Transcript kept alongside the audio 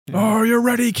Are you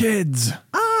ready, kids?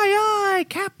 Aye, aye,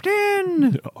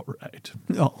 Captain. All right.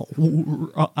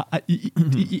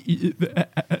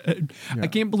 I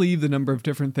can't believe the number of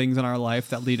different things in our life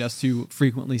that lead us to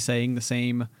frequently saying the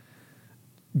same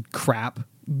crap,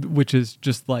 which is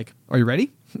just like, are you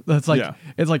ready? That's like,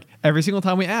 It's like every single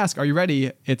time we ask, are you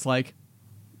ready? It's like,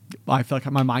 I feel like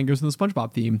my mind goes into the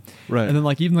SpongeBob theme. Right. And then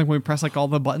like, even like when we press like all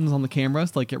the buttons on the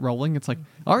cameras to like get rolling, it's like,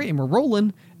 all right, and we're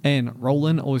rolling. And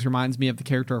Roland always reminds me of the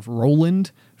character of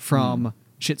Roland from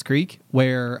Schitt's Creek,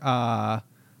 where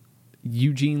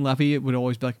Eugene Levy would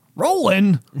always be like,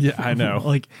 Roland. Yeah, I know.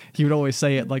 Like he would always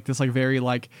say it like this, like very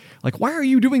like, why are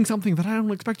you doing something that I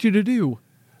don't expect you to do?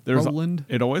 Roland.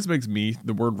 It always makes me,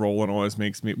 the word Roland always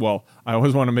makes me, well, I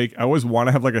always want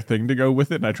to have like a thing to go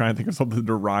with it, and I try and think of something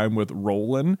to rhyme with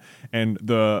Roland, and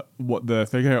the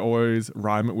thing I always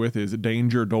rhyme it with is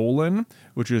Danger Dolan,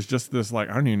 which is just this, like,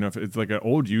 I don't even know if it's like an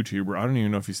old YouTuber, I don't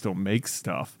even know if he still makes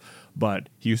stuff, but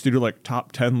he used to do like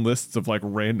top 10 lists of like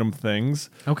random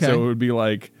things. Okay. So it would be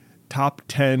like top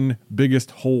 10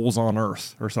 biggest holes on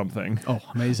Earth or something. Oh,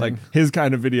 amazing. Like his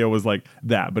kind of video was like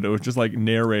that, but it was just like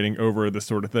narrating over this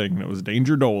sort of thing. And it was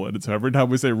Danger Dolan. And so every time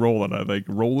we say Roland, I like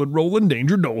Roland,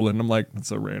 Danger Dolan. I'm like, that's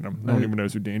so random. No one even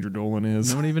knows who Danger Dolan is.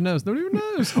 No one even knows.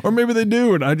 Or maybe they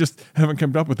do, and I just haven't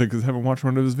kept up with it because I haven't watched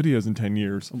one of his videos in 10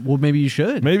 years. Well, maybe you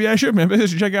should. Maybe I should. Maybe I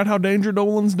should check out how Danger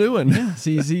Dolan's doing. Yeah,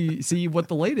 see what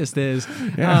the latest is.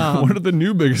 Yeah, what are the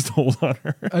new biggest holes on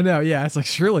Earth? I know, yeah. It's like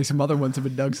surely some other ones have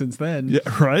been dug since then. Yeah,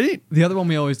 right? The other one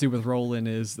we always do with Roland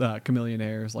is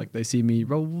Chameleonaires. Like they see me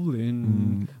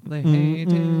rolling, they hate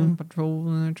him,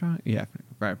 patrolling, they're trying. Yeah,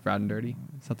 right. Proud and Dirty.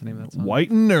 Is that the name of that song? White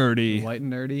and Nerdy. White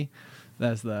and Nerdy.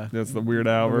 That's the Weird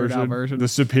Al Weird Al version. version. The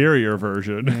superior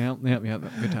version. Yeah.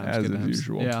 Good times. As good times.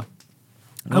 usual. Yeah.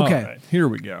 All Okay. right, here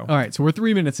we go. All right. So we're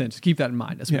 3 minutes in. So keep that in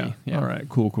mind. Yeah. All right.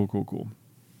 Cool.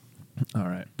 All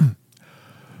right.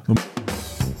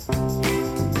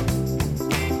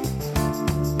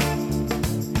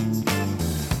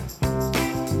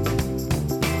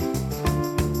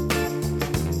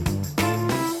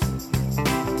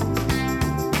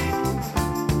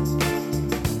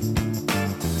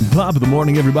 Pop of the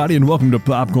morning, everybody, and welcome to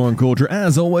Popcorn Culture.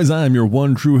 As always, I am your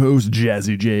one true host,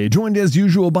 Jazzy J, joined as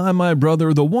usual by my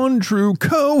brother, the one true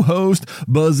co-host,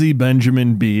 Buzzy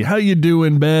Benjamin B. How you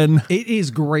doing, Ben? It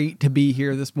is great to be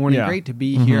here this morning. Yeah. Great to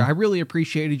be here. I really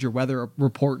appreciated your weather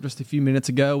report just a few minutes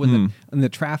ago, and the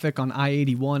traffic on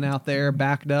I-81 out there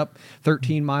backed up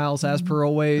 13 miles as per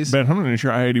always. Ben, I'm not even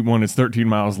sure I-81 is 13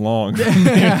 miles long.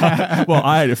 Well,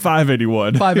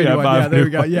 581. 581. Yeah, there we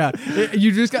go. 581. Yeah,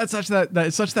 you just got such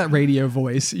that radio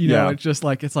voice. You know, it's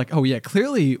like, oh yeah,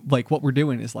 clearly, like what we're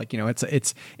doing is like, you know, it's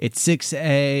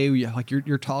 6A. Like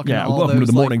you're talking. Yeah, all welcome those,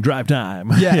 to the like, morning drive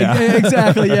time. Yeah,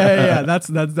 exactly. Yeah. That's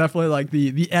definitely like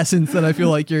the essence that I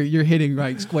feel like you're hitting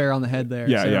right square on the head there.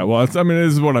 Yeah, so. yeah. Well, this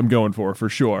is what I'm going for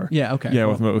sure. Yeah. Okay.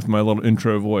 Yeah, cool. with my little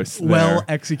intro voice. Well there.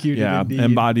 executed. Yeah, indeed.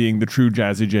 embodying the true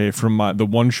Jazzy J from the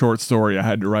one short story I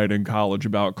had to write in college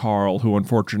about Carl, who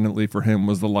unfortunately for him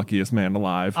was the luckiest man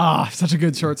alive. Such a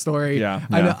good short story. Yeah.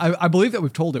 I believe that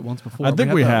we've told it once before. I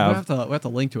think we have. We have to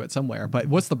link to it somewhere. But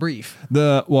what's the brief?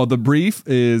 The brief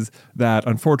is that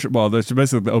that's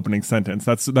basically the opening sentence.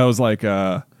 That was like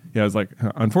it was like,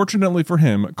 unfortunately for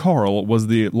him, Carl was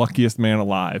the luckiest man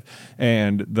alive,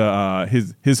 and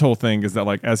his whole thing is that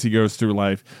like as he goes through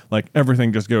life, like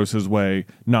everything just goes his way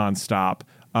nonstop.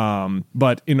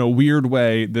 But in a weird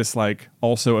way, this like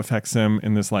also affects him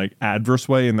in this like adverse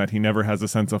way, in that he never has a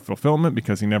sense of fulfillment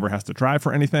because he never has to try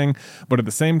for anything. But at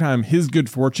the same time, his good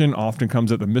fortune often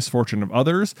comes at the misfortune of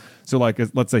others. So like,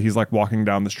 let's say he's like walking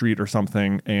down the street or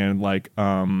something, and like,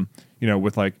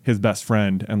 with like his best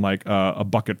friend, and like a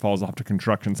bucket falls off the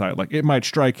construction site. Like it might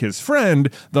strike his friend,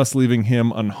 thus leaving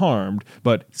him unharmed,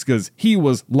 but it's because he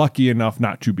was lucky enough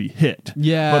not to be hit.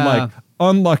 Yeah. But like,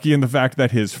 unlucky in the fact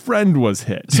that his friend was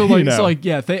hit. So like,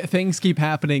 things keep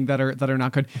happening that are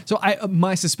not good. So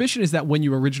my suspicion is that when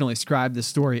you originally scribed this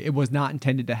story, it was not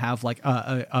intended to have like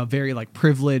a very like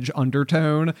privilege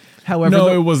undertone. However, no,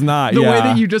 it was not. The way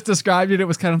that you just described it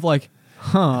was kind of like,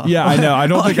 huh. Yeah, I know. I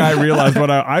don't think I realized what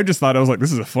I just thought. I was like,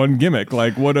 this is a fun gimmick.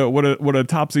 Like what a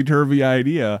topsy-turvy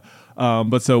idea.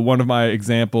 But so one of my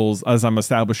examples, as I'm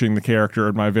establishing the character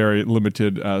in my very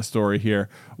limited story here,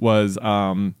 was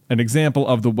an example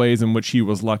of the ways in which he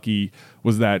was lucky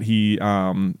was that he,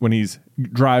 when he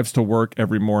drives to work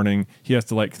every morning, he has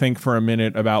to like think for a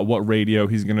minute about what radio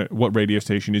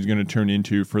station he's gonna turn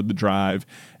into for the drive,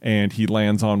 and he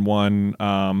lands on one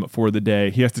for the day.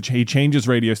 He has to he changes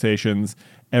radio stations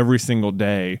every single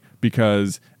day,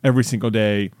 because every single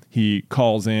day he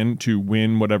calls in to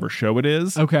win whatever show it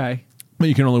is. Okay. but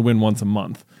you can only win once a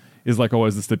month. Is like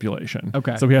always the stipulation.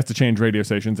 Okay. So he has to change radio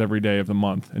stations every day of the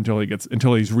month until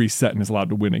he's reset and is allowed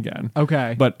to win again.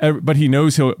 Okay. But he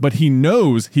knows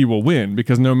he will win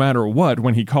because no matter what,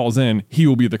 when he calls in, he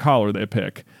will be the caller they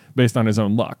pick based on his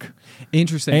own luck.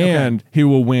 Interesting. And he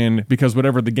will win because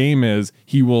whatever the game is,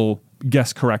 he will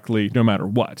guess correctly no matter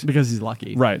what. Because he's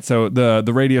lucky. Right. So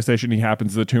the radio station he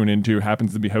happens to tune into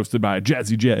happens to be hosted by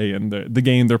Jazzy J, and the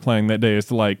game they're playing that day is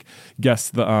to like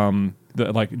guess the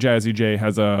like Jazzy J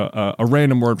has a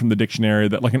random word from the dictionary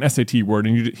that like an SAT word,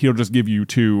 and he'll just give you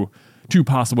two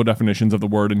possible definitions of the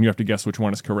word, and you have to guess which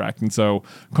one is correct. And so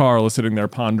Carl is sitting there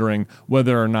pondering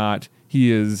whether or not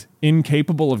he is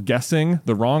incapable of guessing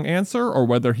the wrong answer or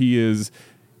whether he is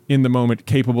in the moment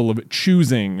capable of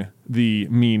choosing the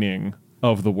meaning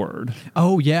of the word.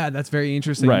 Oh yeah, that's very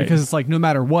interesting. Right. Because it's like no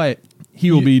matter what, he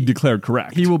will be declared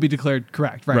correct. He will be declared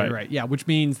correct. Right. Yeah, which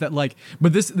means that like,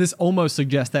 but this almost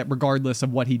suggests that regardless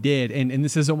of what he did, and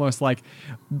this is almost like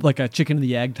a chicken and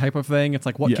the egg type of thing. It's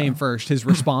like what came first, his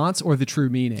response or the true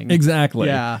meaning? Exactly.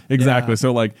 Yeah. Exactly. Yeah.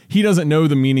 So like he doesn't know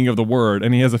the meaning of the word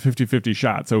and he has a 50-50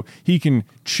 shot. So he can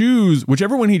choose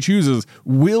whichever one he chooses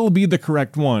will be the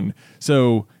correct one.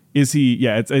 So is he?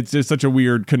 Yeah, it's just such a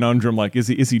weird conundrum. Like, is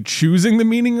he choosing the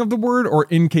meaning of the word or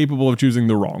incapable of choosing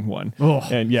the wrong one? Oh.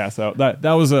 And yeah, so that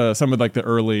was some of like the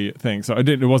early things. So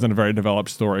it wasn't a very developed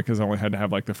story because I only had to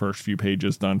have like the first few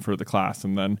pages done for the class,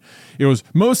 and then it was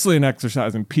mostly an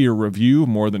exercise in peer review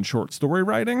more than short story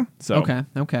writing. So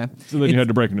Okay. So then you had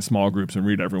to break into small groups and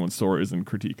read everyone's stories and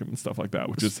critique them and stuff like that,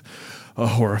 which is a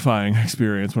horrifying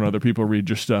experience when other people read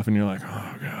your stuff and you're like,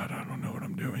 oh God, I don't know what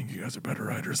I'm doing. You guys are better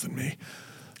writers than me.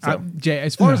 So, Jay,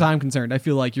 as far as I'm concerned, I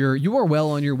feel like you are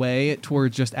well on your way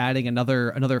towards just adding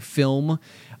another film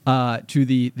to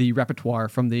the repertoire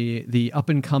from the up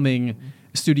and coming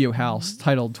studio house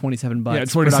titled 27 Butts. Yeah,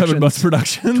 27 Butts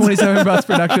Productions. 27 Butts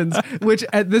Productions, which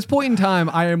at this point in time,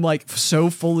 I am like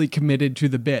so fully committed to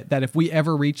the bit that if we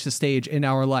ever reach the stage in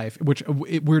our life, which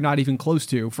we're not even close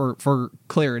to for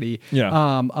clarity,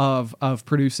 of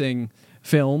producing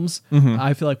films,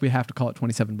 I feel like we have to call it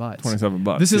 27 Butts. 27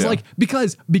 Butts. This is like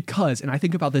because, and I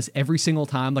think about this every single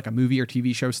time like a movie or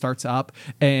TV show starts up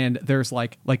and there's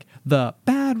like the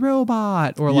bad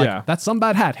robot or like that's some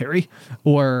bad hat, Harry,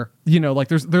 or like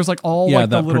there's like all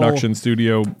like that the little production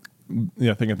studio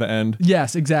thing at the end.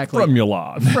 Yes, exactly.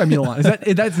 Fremulon.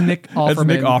 That's Nick Offerman. That's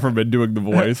Nick Offerman doing the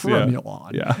voice.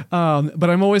 Fremulon. Yeah. But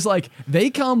I'm always like,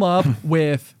 they come up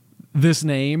with this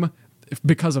name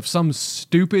because of some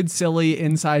stupid, silly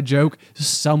inside joke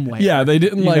somewhere. Yeah, they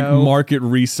didn't market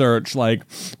research like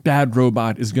bad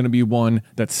robot is going to be one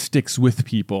that sticks with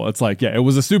people. It's like, it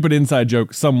was a stupid inside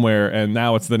joke somewhere, and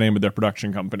now it's the name of their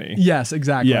production company. Yes,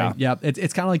 exactly. Yeah.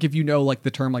 It's kind of like if you know like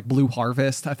the term like Blue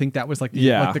Harvest. I think that was like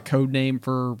the code name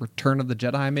for Return of the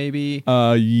Jedi, maybe.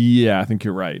 Yeah, I think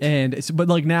you're right. And but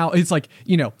like now it's like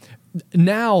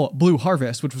now Blue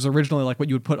Harvest, which was originally like what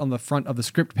you would put on the front of the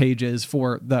script pages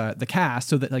for the cast,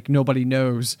 so that like nobody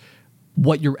knows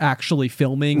what you're actually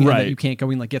filming, and that you can't go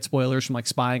and like get spoilers from like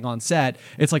spying on set.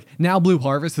 It's like now Blue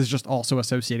Harvest is just also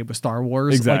associated with Star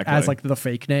Wars, exactly, as like the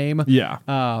fake name. Yeah.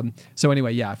 So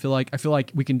anyway, I feel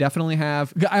like we can definitely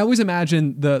have. I always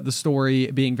imagine the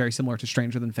story being very similar to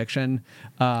Stranger Than Fiction,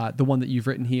 the one that you've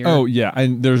written here. Oh yeah,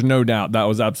 and there's no doubt that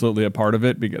was absolutely a part of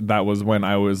it, because that was when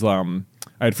I was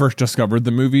I had first discovered the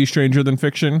movie Stranger Than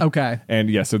Fiction. Okay. And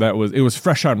so it was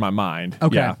fresh on my mind.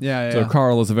 Okay. Yeah. So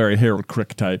Carl is a very Harold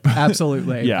Crick type.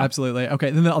 Absolutely. Yeah. Absolutely. Okay.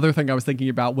 Then the other thing I was thinking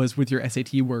about was with your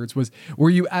SAT words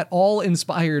were you at all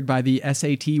inspired by the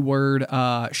SAT word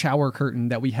shower curtain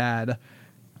that we had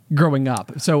growing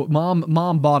up? So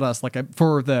mom bought us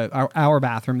for our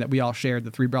bathroom that we all shared,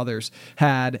 the three brothers,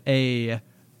 had a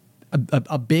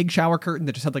big shower curtain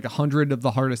that just had like 100 of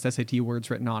the hardest SAT words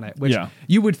written on it, which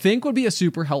you would think would be a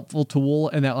super helpful tool,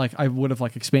 and that like I would have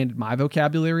like expanded my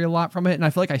vocabulary a lot from it. And I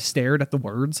feel like I stared at the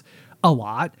words a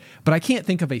lot, but I can't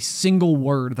think of a single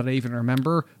word that I even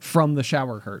remember from the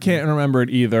shower curtain. Can't remember it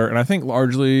either. And I think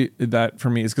largely that for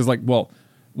me is because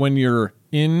when you're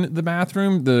in the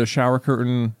bathroom, the shower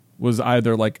curtain was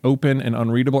either like open and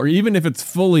unreadable, or even if it's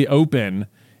fully open,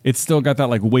 it's still got that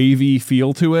like wavy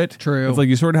feel to it. True. It's like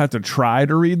you sort of have to try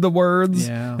to read the words.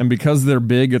 Yeah. And because they're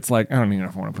big, it's like, I don't even know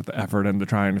if I want to put the effort into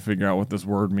trying to figure out what this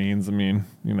word means. I mean,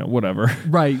 whatever.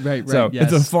 Right. So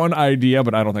yes. It's a fun idea,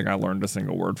 but I don't think I learned a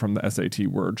single word from the SAT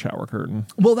word shower curtain.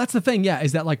 Well, that's the thing,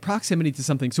 is that like proximity to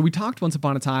something. So we talked once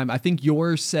upon a time, I think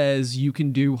yours says you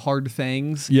can do hard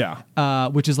things. Yeah.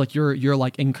 Which is like your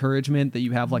like encouragement that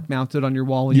you have like mounted on your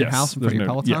wall in your house in front of your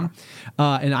Peloton.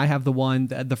 And I have the one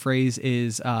that the phrase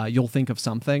is you'll think of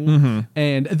something.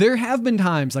 And there have been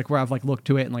times like where I've like looked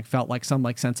to it and like felt like some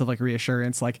like sense of like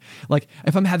reassurance. Like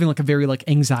if I'm having like a very like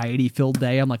anxiety filled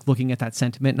day, I'm like looking at that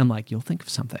sentiment and I'm like, you'll think of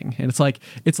something. And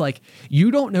it's like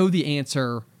you don't know the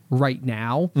answer right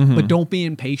now, but don't be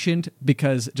impatient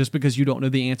because you don't know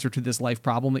the answer to this life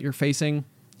problem that you're facing,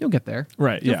 you'll get there.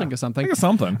 Right. You'll think of something. Think of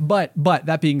something. But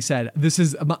that being said,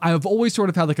 I've always sort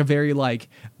of had like a very like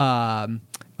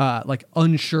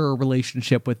unsure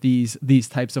relationship with these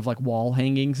types of like wall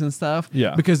hangings and stuff.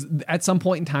 Yeah. Because at some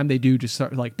point in time they do just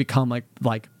start like become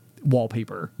like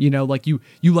wallpaper, you know, like you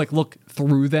like look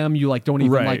through them, you like don't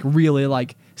even like really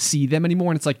like see them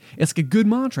anymore, and it's like a good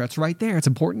mantra, it's right there, it's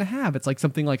important to have, it's like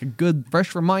something like a good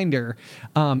fresh reminder.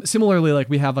 Similarly, like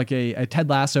we have like a Ted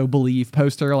Lasso Believe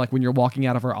poster like when you're walking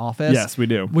out of our office. Yes, we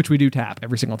do, which we do tap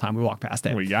every single time we walk past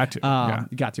it. We got to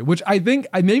you got to, which I think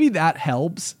maybe that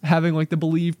helps, having like the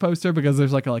Believe poster, because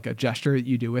there's like a gesture that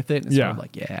you do with it, and it's sort of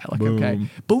like Boom. Okay,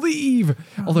 believe,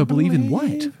 although believe in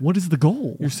what is the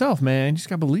goal? Yourself, man. You just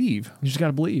gotta believe. You just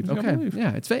gotta believe.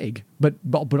 Yeah, it's vague, but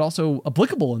also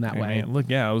applicable in that way. Man, look,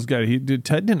 it was good.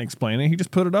 Ted didn't explain it. He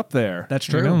just put it up there. That's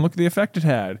true. You know, look at the effect it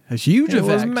had. A huge effect.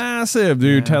 It was massive,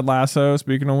 dude. Yeah. Ted Lasso,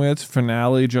 speaking of which,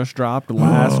 finale just dropped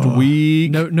last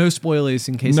week. No spoilers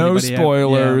in case no anybody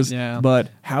spoilers. Yeah. But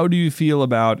how do you feel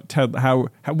about Ted? How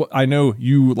I know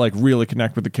you like really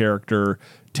connect with the character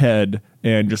Ted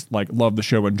and just like love the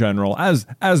show in general, as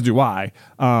do I.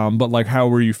 But like, how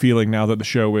were you feeling now that the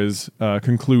show is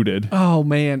concluded? Oh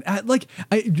man, I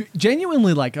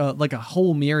genuinely like a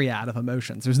whole myriad of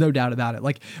emotions. There's no doubt about it.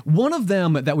 Like one of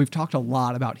them that we've talked a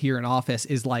lot about here in office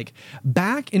is like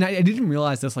back, and I didn't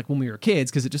realize this like when we were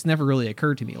kids because it just never really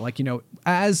occurred to me. Like, you know,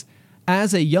 as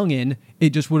a youngin, it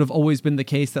just would have always been the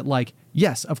case that like,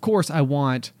 yes, of course I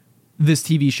want this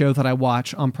TV show that I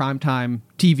watch on primetime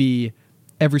TV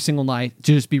every single night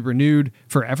to just be renewed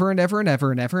forever and ever and ever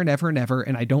and ever and ever and ever.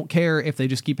 And I don't care if they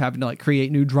just keep having to like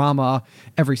create new drama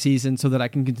every season so that I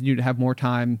can continue to have more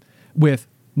time with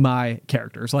my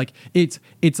characters. Like it's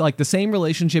like the same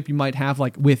relationship you might have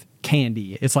like with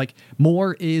candy. It's like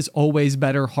more is always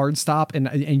better, hard stop,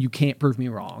 and you can't prove me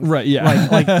wrong. Right. Yeah.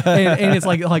 And it's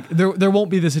like there won't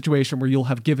be the situation where you'll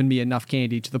have given me enough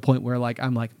candy to the point where like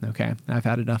I'm like, okay, I've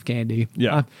had enough candy.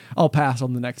 Yeah. I'll pass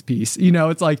on the next piece. You know,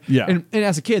 it's like, yeah. And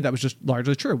as a kid, that was just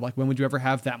largely true. Like, when would you ever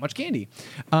have that much candy?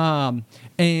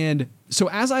 And so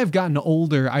as I've gotten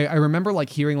older, I remember like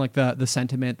hearing like the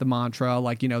sentiment, the mantra,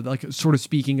 like, you know, like sort of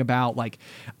speaking about like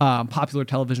popular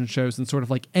television shows and sort of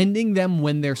like ending them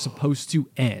when they're supposed to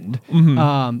end.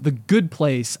 The Good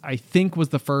Place, I think, was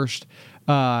the first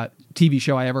TV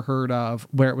show I ever heard of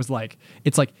where it was like,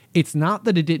 it's not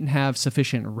that it didn't have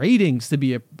sufficient ratings to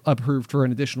be approved for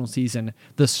an additional season.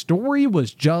 The story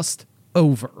was just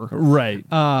over. Right.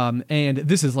 And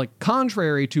this is like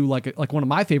contrary to like one of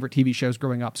my favorite TV shows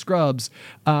growing up, Scrubs,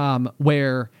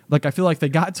 where like I feel like they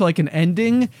got to like an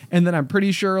ending and then I'm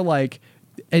pretty sure like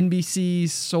NBC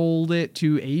sold it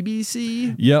to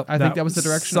ABC. Yep. I think that was the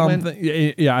direction it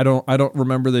went. Yeah, I don't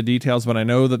remember the details, but I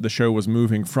know that the show was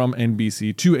moving from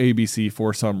NBC to ABC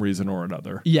for some reason or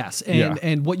another. Yes.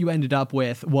 And what you ended up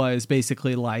with was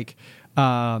basically like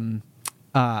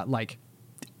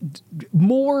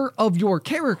more of your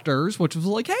characters, which was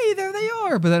like, hey, there they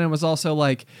are. But then it was also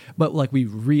like, but like we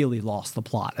really lost the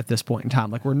plot at this point in time.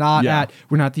 Like we're not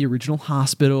the original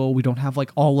hospital. We don't have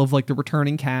like all of like the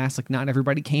returning cast. Like not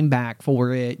everybody came back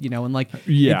for it, you know, and like,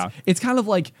 it's kind of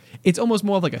like, it's almost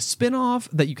more of like a spin-off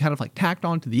that you kind of like tacked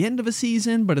on to the end of a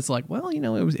season, but it's like, well, you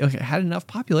know, it had enough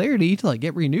popularity to like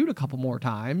get renewed a couple more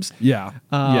times. Yeah.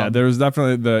 There was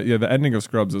definitely the ending of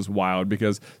Scrubs is wild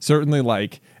because certainly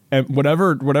like, and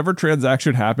whatever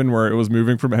transaction happened where it was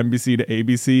moving from NBC to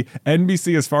ABC,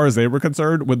 NBC, as far as they were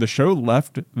concerned, when the show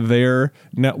left their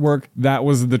network, that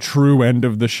was the true end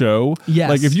of the show. Yes.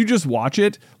 Like if you just watch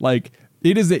it, like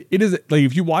it is like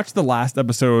if you watch the last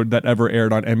episode that ever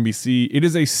aired on NBC, it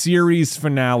is a series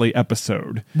finale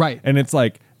episode. Right. And it's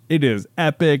like, it is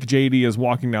epic. JD is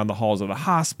walking down the halls of the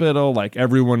hospital. Like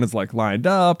everyone is like lined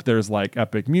up. There's like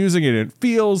epic music and it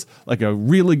feels like a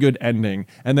really good ending.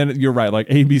 And then you're right. Like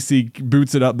ABC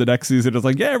boots it up the next season. It's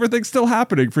like, yeah, everything's still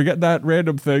happening. Forget that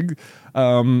random thing.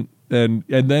 And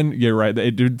then you're right.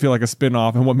 It did feel like a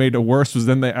spin-off. And what made it worse was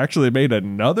then they actually made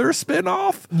another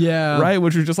spin-off. Yeah. Right.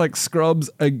 Which was just like Scrubs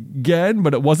again,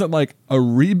 but it wasn't like a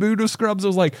reboot of Scrubs. It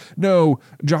was like, no,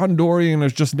 John Dorian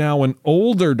is just now an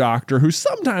older doctor who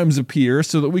sometimes appears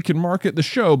so that we can market the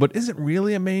show, but isn't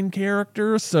really a main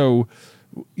character. So,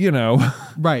 you know.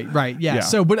 Right. Yeah.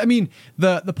 So, but I mean,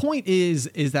 the point is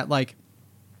that like,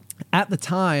 at the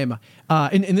time,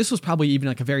 and this was probably even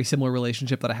like a very similar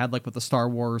relationship that I had like with the Star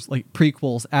Wars like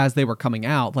prequels as they were coming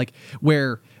out, like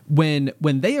where when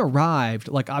they arrived,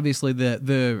 like obviously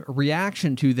the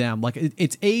reaction to them, like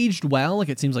it's aged well. Like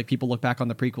it seems like people look back on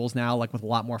the prequels now like with a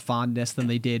lot more fondness than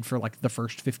they did for like the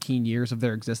first 15 years of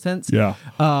their existence. Yeah.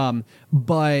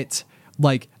 But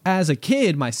like as a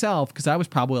kid myself, because I was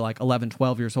probably like 11,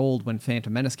 12 years old when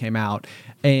Phantom Menace came out,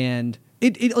 and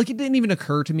it didn't even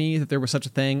occur to me that there was such a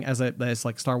thing as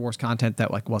like Star Wars content that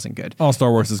like wasn't good. All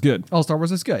Star Wars is good. All Star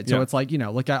Wars is good. So Yeah. it's like, you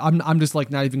know, like I'm just like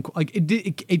not even like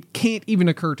it can't even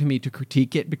occur to me to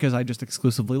critique it because I just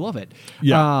exclusively love it.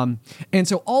 Yeah. And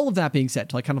so all of that being said,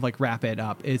 to like kind of like wrap it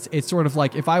up, it's sort of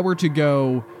like if I were to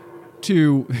go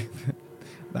to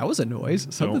that was a noise.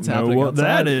 Something's Don't know happening what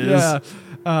outside. that is.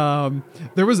 Yeah.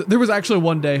 There was actually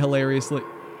one day hilariously.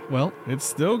 Well, It's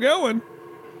still going.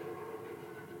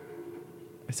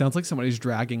 it sounds like somebody's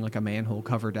dragging like a manhole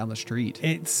cover down the street.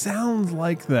 It sounds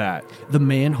like that. The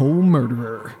manhole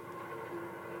murderer.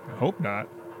 I hope not.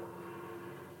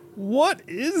 What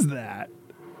is that?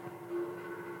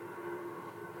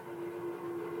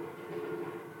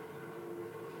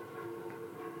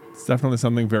 It's definitely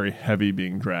something very heavy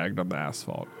being dragged on the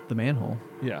asphalt. The manhole.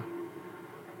 Yeah.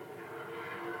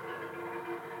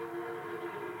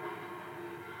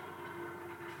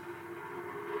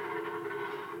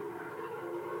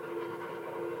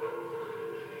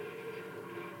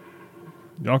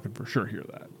 Y'all can for sure hear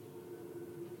that.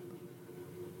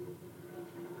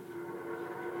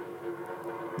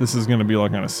 This is going to be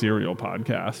like on a serial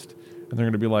podcast. And they're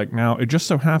going to be like, now, it just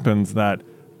so happens that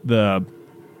the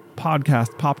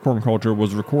podcast Popcorn Culture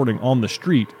was recording on the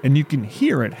street, and you can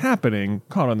hear it happening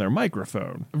caught on their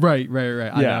microphone. Right.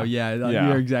 I Yeah. know. Yeah, Yeah.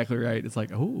 You're exactly right. It's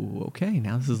like, oh, okay.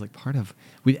 Now this is like part of,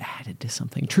 we've added to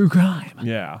something. True crime.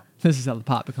 Yeah. This is how the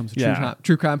pot becomes a Yeah.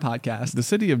 true crime podcast. The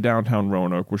city of downtown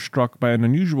Roanoke was struck by an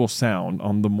unusual sound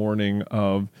on the morning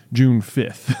of June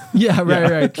 5th. Yeah,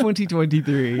 right.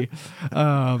 2023.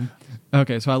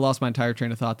 Okay, so I lost my entire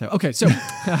train of thought there. Okay, so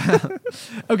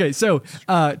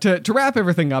to wrap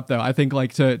everything up though, I think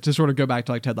like to sort of go back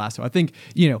to like Ted Lasso, I think,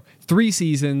 3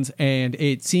 seasons, and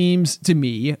it seems to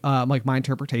me, like my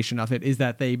interpretation of it is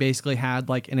that they basically had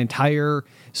like an entire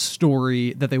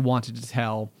story that they wanted to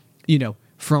tell,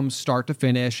 from start to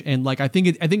finish. And like I think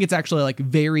it's actually like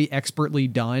very expertly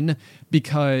done,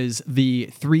 because the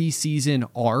 3-season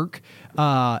arc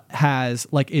has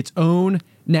like its own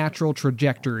natural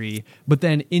trajectory, but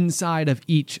then inside of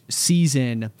each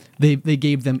season they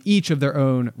gave them each of their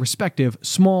own respective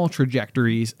small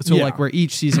trajectories, so Yeah. like where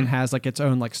each season has like its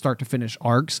own like start to finish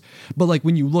arcs. But like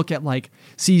when you look at like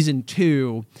season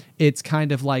 2, it's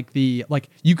kind of like the like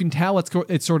you can tell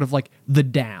it's sort of like the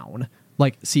down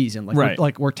like season, like right.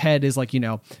 like where Ted is like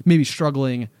maybe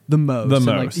struggling the most. And,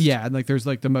 like, most. yeah, and like there's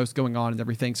like the most going on and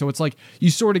everything. So it's like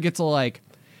you sort of get to like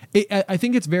I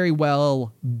think it's very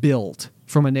well built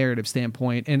from a narrative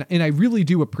standpoint, and I really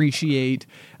do appreciate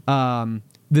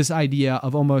this idea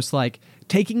of almost like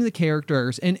taking the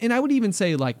characters, and I would even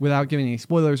say, like, without giving any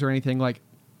spoilers or anything, like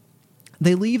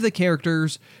they leave the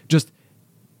characters just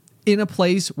in a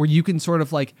place where you can sort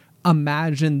of like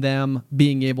imagine them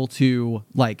being able to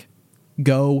like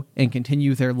go and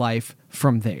continue their life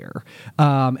from there.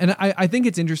 And I think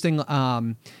it's interesting.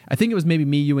 I think it was maybe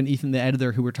me, you, and Ethan, the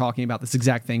editor, who were talking about this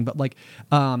exact thing. But like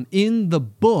in the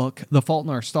book, The Fault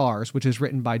in Our Stars, which is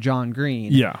written by John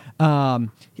Green, Yeah.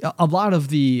 a lot of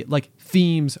the like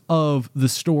themes of the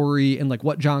story and like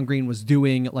what John Green was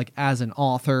doing like as an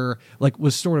author, like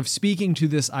was sort of speaking to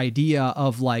this idea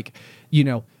of like,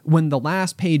 when the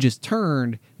last page is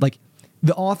turned, like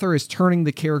the author is turning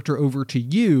the character over to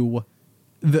you,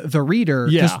 the reader,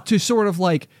 Yeah. to sort of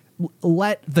like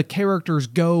let the characters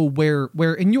go where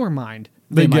in your mind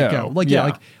they might go. Like,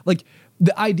 Yeah. like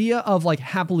the idea of like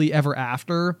happily ever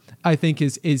after, I think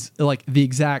is like the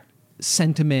exact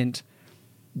sentiment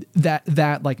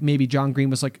that like maybe John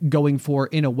Green was like going for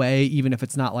in a way, even if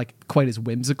it's not like quite as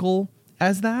whimsical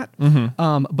as that.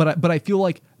 Mm-hmm. But I feel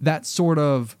like that sort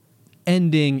of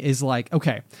ending is like,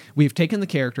 okay, we've taken the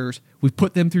characters, we've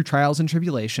put them through trials and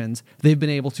tribulations, they've been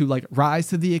able to like rise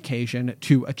to the occasion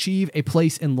to achieve a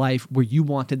place in life where you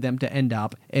wanted them to end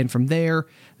up, and from there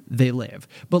they live.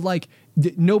 But like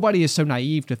nobody is so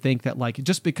naive to think that like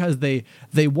just because they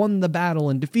won the battle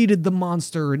and defeated the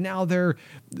monster and now they're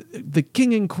the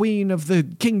king and queen of the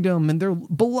kingdom and they're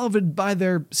beloved by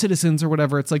their citizens or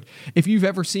whatever. It's like if you've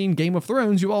ever seen Game of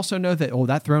Thrones, you also know that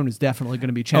that throne is definitely going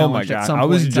to be challenged at some point. I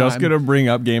was just going to bring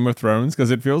up Game of Thrones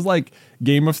because it feels like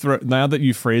Game of Thrones, now that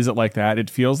you phrase it like that, it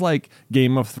feels like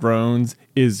Game of Thrones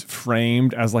is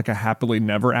framed as like a happily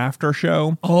never after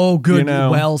show. Oh, good.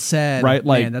 Well said. Right?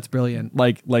 Like, man, that's brilliant.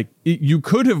 You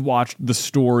could have watched the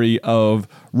story of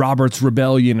Robert's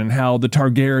rebellion and how the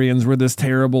Targaryens were this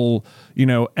terrible,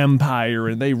 empire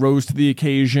and they rose to the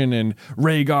occasion and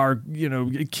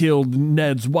Rhaegar, killed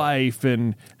Ned's wife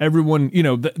and everyone,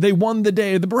 they won the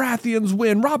day. The Baratheons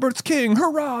win. Robert's king.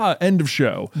 Hurrah. End of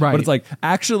show. Right. But it's like,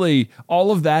 actually,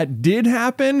 all of that did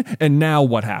happen. And now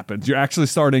what happens? You're actually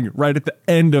starting right at the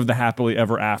end of the happily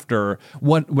ever after.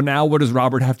 What does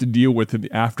Robert have to deal with in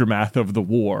the aftermath of the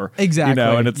war? Exactly.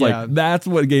 And it's like, that's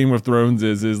what Game of Thrones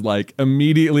is like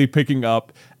immediately picking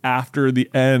up after the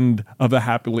end of a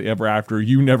happily ever after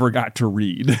you never got to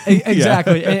read.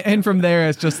 Exactly. And from there,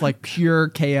 it's just like pure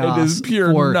chaos. It is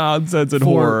pure nonsense and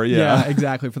horror. Yeah,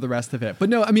 exactly. For the rest of it. But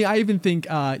no, I mean, I even think,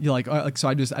 so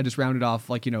I just rounded off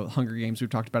Hunger Games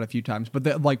we've talked about a few times, but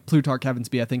Plutarch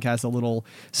Heavensbee, I think, has a little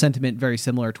sentiment very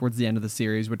similar towards the end of the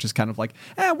series, which is kind of like,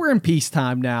 we're in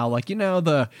peacetime now.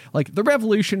 The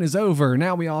revolution is over.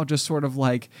 Now we all just sort of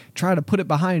try to put it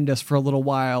behind us for a little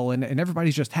while. And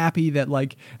everybody's just happy that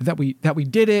that we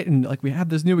did it and we have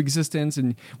this new existence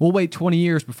and we'll wait 20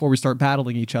 years before we start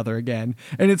battling each other again.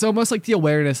 And it's almost like the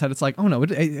awareness that it's like, oh no,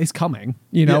 it's coming.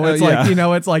 That's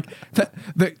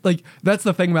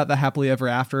the thing about the happily ever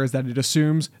after is that it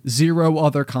assumes zero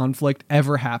other conflict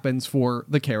ever happens for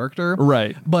the character.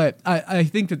 Right. But I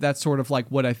think that's sort of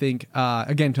what I think,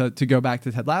 again, to go back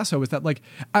to Ted Lasso, is that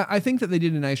I think that they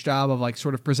did a nice job of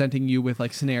sort of presenting you with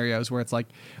scenarios where it's like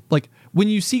when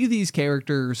you see these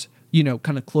characters,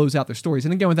 kind of close out their stories.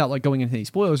 And again, without going into any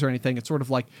spoilers or anything, it's sort of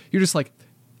you're just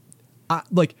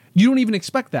you don't even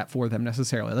expect that for them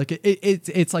necessarily.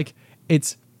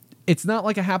 It's not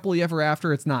like a happily ever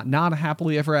after. It's not a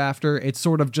happily ever after. It's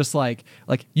sort of just like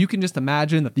you can just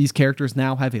imagine that these characters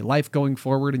now have a life going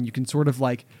forward and you can sort of be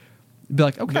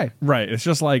like, okay. Right. It's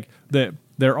just like that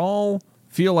they're all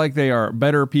feel like they are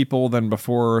better people than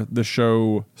before the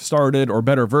show started or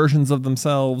better versions of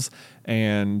themselves.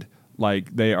 And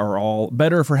they are all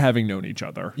better for having known each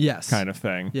other. Yes. Kind of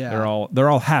thing. Yeah. They're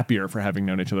all happier for having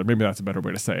known each other. Maybe that's a better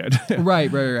way to say it.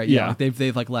 Right. Yeah.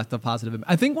 They've left a positive.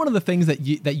 I think one of the things that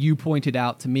you pointed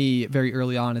out to me very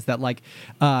early on is that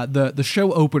the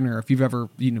show opener, if you've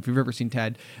ever seen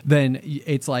Ted, then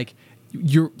it's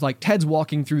you're Ted's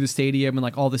walking through the stadium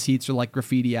and all the seats are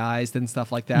graffitiized and stuff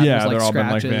like that. Yeah, There's, they're all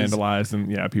scratches. been vandalized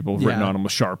and people have written on them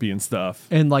with Sharpie and stuff.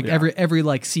 And every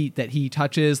seat that he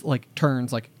touches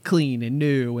turns clean and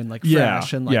new and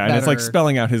fresh and and better. it's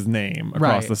spelling out his name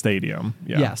across the stadium.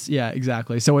 Yeah. Yes, yeah,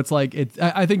 exactly. So it's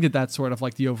I think that's sort of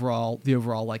the overall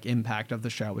impact of the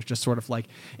show is just sort of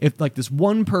if this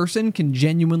one person can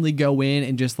genuinely go in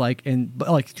and just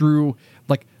through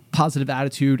positive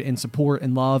attitude and support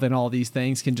and love and all these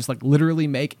things can just literally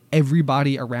make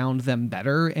everybody around them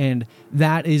better, and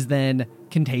that is then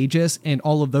contagious, and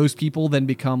all of those people then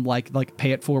become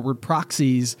pay it forward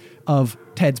proxies of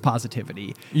Ted's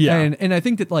positivity. And I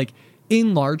think that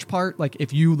in large part,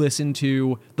 if you listen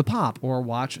to The Pop or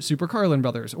watch Super Carlin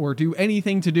Brothers or do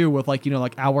anything to do with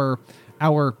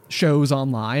our shows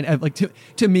online,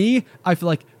 to me, I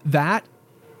feel that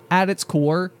at its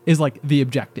core is the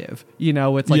objective,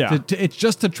 it's it's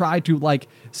just to try to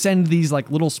send these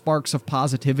little sparks of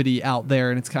positivity out there.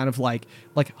 And it's kind of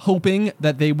hoping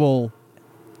that they will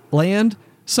land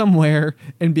somewhere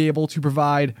and be able to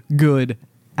provide good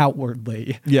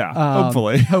outwardly. Yeah,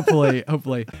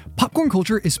 hopefully. Popcorn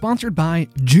Culture is sponsored by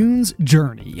June's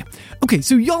Journey. Okay,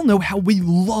 so y'all know how we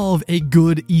love a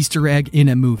good Easter egg in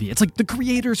a movie. It's the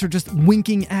creators are just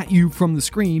winking at you from the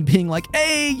screen, being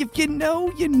hey, if you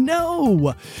know, you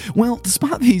know. Well, to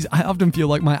spot these, I often feel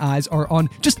like my eyes are on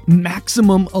just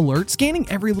maximum alert, scanning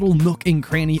every little nook and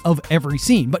cranny of every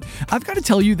scene. But I've got to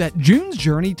tell you that June's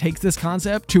Journey takes this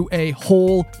concept to a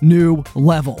whole new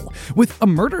level. With a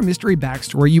murder mystery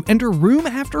backstory, you enter room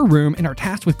after room and are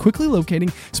tasked with quickly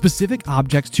locating specific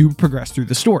objects to progress through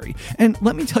the story. And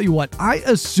let me tell you what, I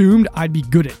assumed I'd be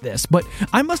good at this, but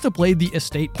I must have played the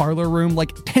estate parlor room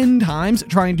 10 times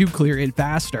trying to clear it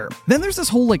faster. Then there's this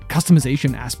whole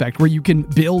customization aspect where you can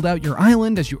build out your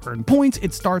island as you earn points.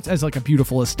 It starts as a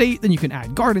beautiful estate, then you can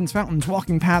add gardens, fountains,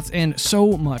 walking paths, and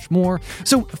so much more.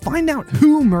 So find out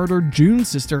who murdered June's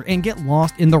sister and get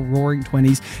lost in the roaring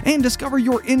 20s and discover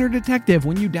your inner detective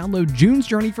when you download June's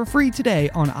journey for free today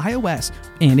on iOS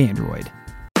and Android.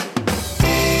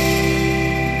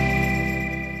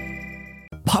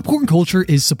 Popcorn Culture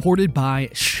is supported by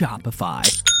Shopify.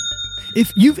 If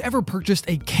you've ever purchased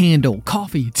a candle,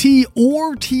 coffee, tea,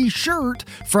 or t-shirt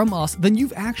from us, then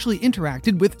you've actually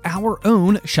interacted with our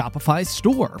own Shopify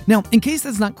store. Now, in case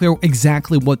that's not clear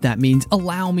exactly what that means,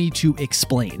 allow me to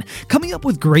explain. Coming up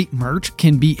with great merch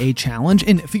can be a challenge,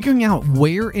 and figuring out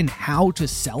where and how to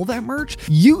sell that merch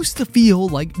used to feel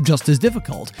like just as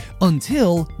difficult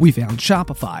until we found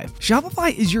Shopify.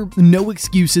 Shopify is your no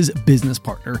excuses business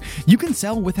partner. You can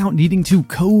sell without needing to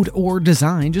code or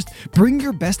design. Just bring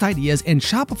your best ideas and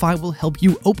Shopify will help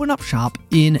you open up shop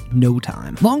in no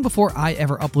time. Long before I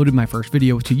ever uploaded my first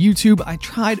video to YouTube, I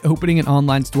tried opening an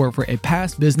online store for a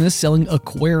past business selling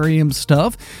aquarium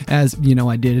stuff, as you know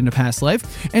I did in a past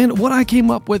life, and what I came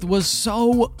up with was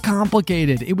so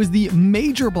complicated. It was the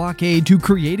major blockade to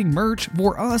creating merch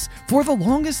for us for the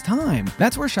longest time.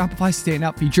 That's where Shopify's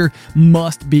standout feature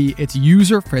must be its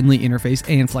user-friendly interface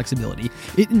and flexibility.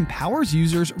 It empowers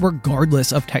users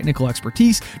regardless of technical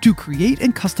expertise to create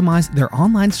and customize their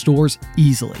online stores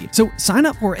easily. So sign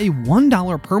up for a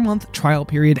 $1 per month trial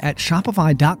period at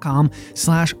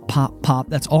shopify.com/poppop.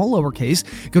 That's all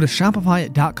lowercase. Go to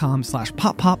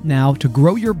shopify.com/poppop now to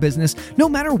grow your business no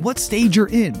matter what stage you're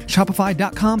in.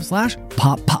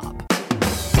 Shopify.com/poppop.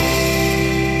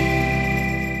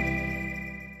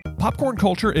 Popcorn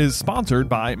Culture is sponsored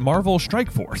by Marvel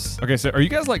Strike Force. Okay, so are you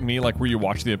guys like me, like where you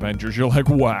watch the Avengers, you're like,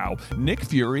 wow, Nick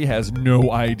Fury has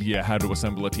no idea how to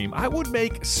assemble a team. I would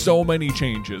make so many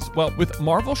changes. Well, with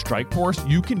Marvel Strike Force,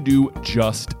 you can do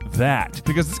just that.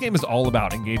 Because this game is all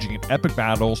about engaging in epic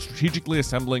battles, strategically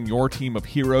assembling your team of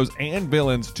heroes and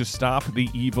villains to stop the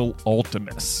evil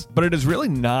Ultimus. But it is really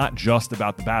not just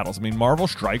about the battles. I mean, Marvel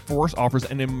Strike Force offers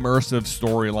an immersive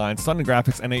storyline, stunning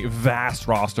graphics, and a vast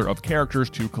roster of characters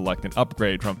to collect and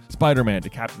upgrade, from Spider-Man to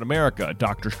Captain America,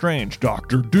 Doctor Strange,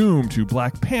 Doctor Doom to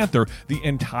Black Panther. The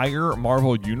entire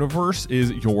Marvel universe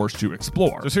is yours to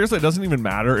explore. So seriously, it doesn't even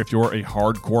matter if you're a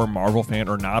hardcore Marvel fan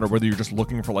or not, or whether you're just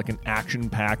looking for like an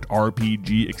action-packed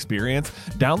RPG experience.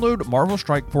 Download Marvel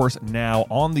Strike Force now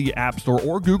on the App Store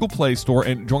or Google Play Store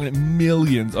and join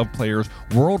millions of players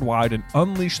worldwide and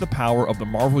unleash the power of the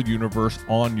Marvel universe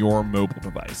on your mobile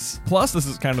device. Plus, this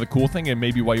is kind of the cool thing, and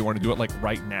maybe why you want to do it like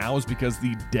right now, is because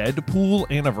the Deadpool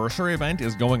anniversary event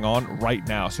is going on right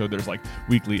now. So there's like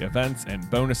weekly events and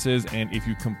bonuses, and if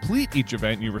you complete each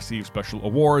event, you receive special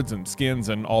awards and skins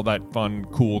and all that fun,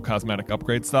 cool cosmetic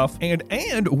upgrade stuff.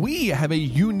 And we have a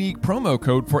unique promo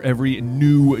code for every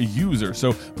new user.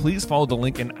 So please follow the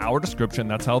link in our description.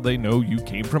 That's how they know you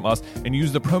came from us, and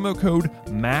use the promo code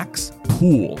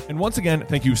MAXPOOL. And once again,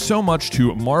 thank you so much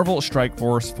to Marvel Strike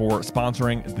Force for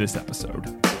sponsoring this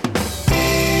episode.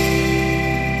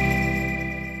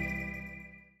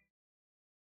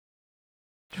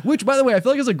 Which, by the way, I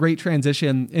feel like is a great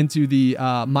transition into the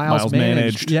Miles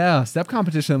Managed step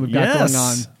competition that we've got going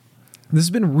on. This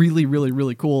has been really, really,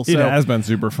 really cool. So, it has been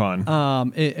super fun.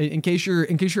 In case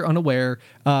you're unaware,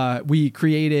 we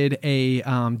created a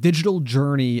digital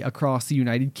journey across the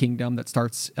United Kingdom that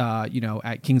starts,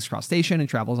 at King's Cross Station and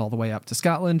travels all the way up to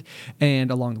Scotland.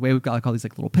 And along the way, we've got like all these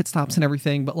like little pit stops and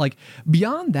everything. But like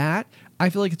beyond that, I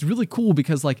feel like it's really cool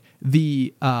because like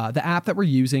the app that we're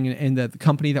using and the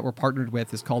company that we're partnered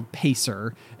with is called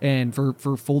Pacer. And for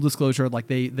full disclosure, like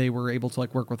they were able to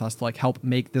like work with us to like help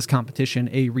make this competition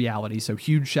a reality. So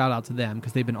huge shout out to them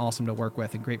because they've been awesome to work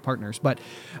with and great partners. But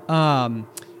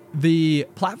the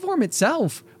platform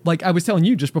itself, like I was telling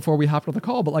you just before we hopped on the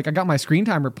call, but like I got my screen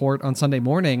time report on Sunday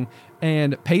morning,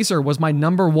 and Pacer was my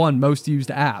 #1 most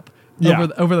used app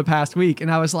over the past week.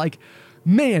 And I was like,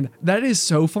 man, that is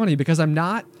so funny because I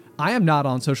am not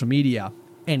on social media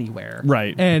anywhere.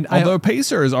 Right. And although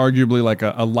Pacer is arguably like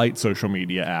a light social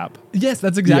media app. Yes,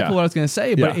 that's exactly what I was going to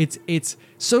say. But it's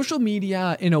social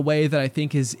media in a way that I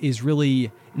think is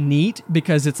really neat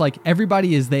because it's like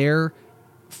everybody is there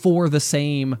for the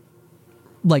same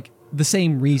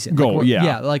reason. Goal,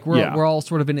 like we're all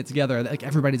sort of in it together. Like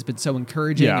everybody's been so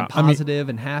encouraging and positive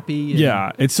and happy.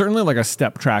 It's certainly like a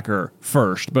step tracker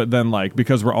first, but then like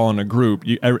because we're all in a group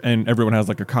and everyone has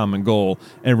like a common goal,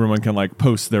 everyone can like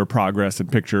post their progress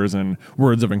and pictures and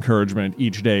words of encouragement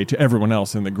each day to everyone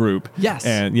else in the group. Yes.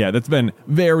 And that's been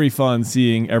very fun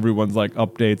seeing everyone's like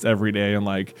updates every day and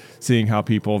like seeing how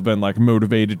people have been like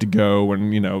motivated to go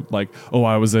and like, oh,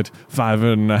 I was at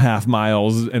 5.5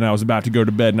 miles and I was about to go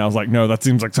to bed and I was like, like, no, that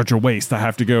seems like such a waste. I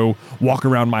have to go walk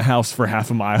around my house for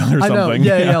half a mile or something. I know,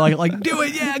 yeah, like do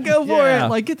it, yeah, go for it,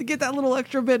 like get that little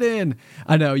extra bit in.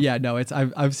 I know, yeah, no, it's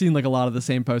I've seen like a lot of the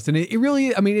same posts, and it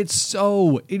really, I mean, it is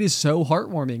so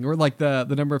heartwarming. Or like the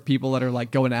number of people that are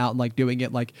like going out and like doing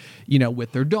it, like, you know,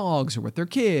 with their dogs or with their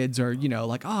kids, or, you know,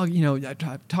 like, oh, you know, I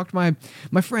talked to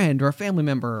my friend or a family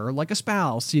member or like a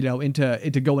spouse, you know,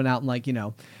 into going out and like, you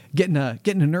know, getting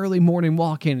an early morning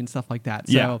walk in and stuff like that.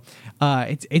 So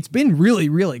it's been really,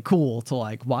 really cool to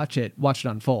like watch it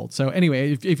unfold. So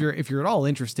anyway, if you're at all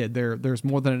interested, there's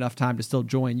more than enough time to still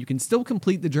join. You can still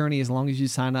complete the journey as long as you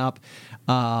sign up.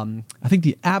 I think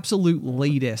the absolute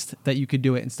latest that you could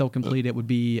do it and still complete it would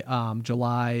be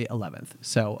July 11th,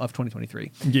 so of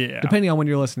 2023. Yeah, depending on when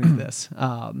you're listening to this.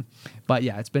 But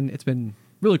yeah, it's been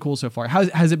really cool so far.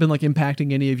 Has it been like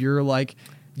impacting any of your like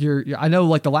your I know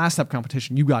like the last step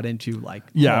competition you got into, like,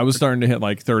 I was starting to hit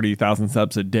like 30,000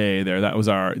 steps a day there. That was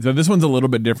so this one's a little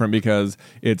bit different because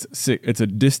it's a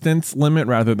distance limit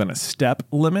rather than a step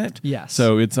limit. Yes.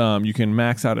 So it's you can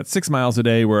max out at 6 miles a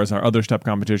day, whereas our other step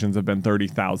competitions have been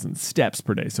 30,000 steps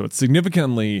per day. So it's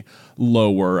significantly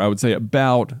lower. I would say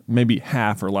about maybe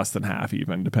half or less than half,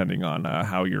 even depending on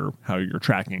how your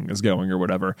tracking is going or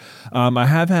whatever. I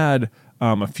have had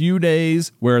a few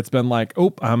days where it's been like,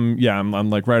 I'm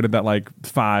like right at that like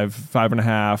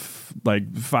 5.5,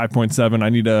 like 5.7. I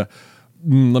need to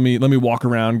let me walk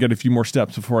around, get a few more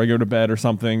steps before I go to bed or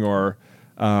something, or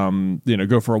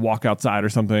go for a walk outside or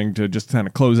something to just kind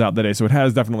of close out the day. So it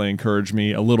has definitely encouraged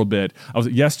me a little bit.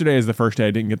 Yesterday is the first day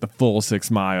I didn't get the full 6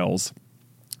 miles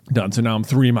done, so now I'm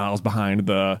 3 miles behind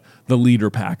the leader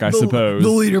pack, I suppose. The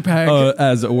leader pack,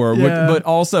 as it were. Yeah. But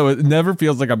also, it never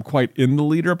feels like I'm quite in the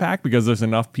leader pack because there's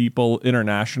enough people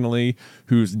internationally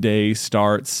whose day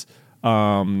starts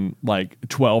like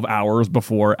 12 hours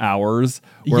before ours,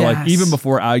 where like even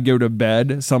before I go to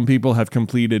bed, some people have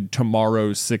completed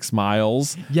tomorrow's 6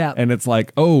 miles. Yeah. And it's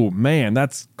like, oh man,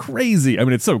 that's crazy. I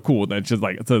mean, it's so cool that it's just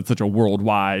like it's such a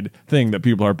worldwide thing that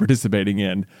people are participating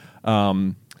in.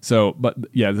 So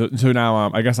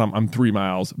now I guess I'm 3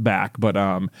 miles back. But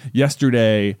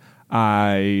yesterday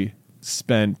I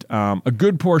spent a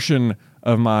good portion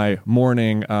of my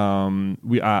morning.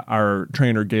 Our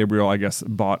trainer Gabriel, I guess,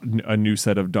 bought a new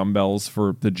set of dumbbells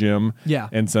for the gym. Yeah,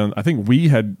 and so I think we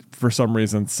had for some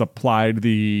reason supplied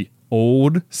the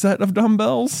old set of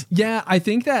dumbbells. Yeah, I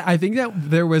think that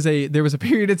there was a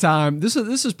period of time. This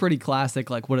is pretty classic,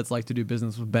 like what it's like to do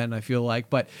business with Ben, I feel like.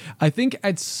 But I think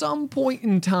at some point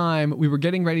in time we were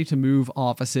getting ready to move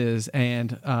offices,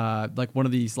 and like one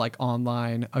of these like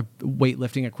online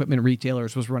weightlifting equipment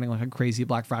retailers was running like a crazy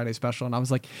Black Friday special, and I was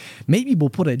like, maybe we'll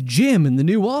put a gym in the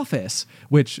new office,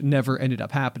 which never ended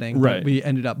up happening. Right. But we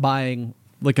ended up buying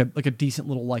like a decent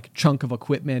little like chunk of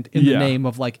equipment in the name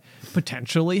of like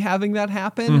potentially having that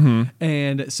happen. Mm-hmm.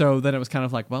 And so then it was kind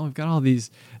of like, well, we've got all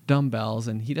these dumbbells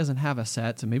and he doesn't have a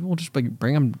set, so maybe we'll just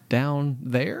bring them down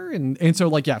there. And so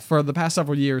like, yeah, for the past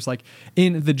several years, like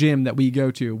in the gym that we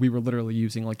go to, we were literally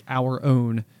using like our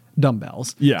own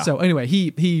dumbbells. Yeah. So anyway,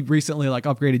 he recently like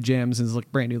upgraded gyms and is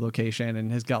like brand new location and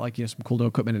has got like, you know, some cool new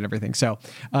equipment and everything. So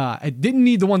I didn't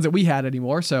need the ones that we had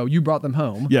anymore. So you brought them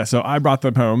home. Yeah. So I brought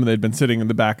them home. They'd been sitting in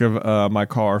the back of my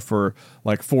car for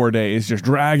like 4 days, just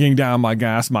dragging down my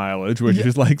gas mileage, which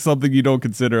is like something you don't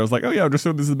consider. I was like, oh yeah, I'll just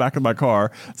throw this in the back of my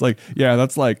car. It's like, yeah,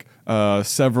 that's like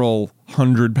several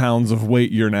 100 pounds of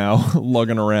weight you're now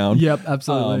lugging around. Yep,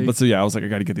 absolutely. But so yeah, I was like, I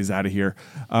got to get these out of here.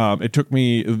 It took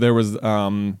me. There was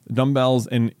dumbbells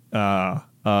in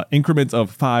increments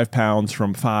of 5 pounds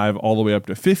from 5 all the way up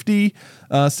to 50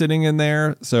 sitting in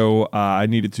there. So I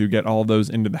needed to get all of those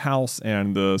into the house,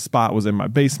 and the spot was in my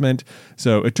basement.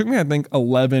 So it took me, I think,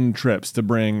 11 trips to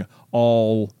bring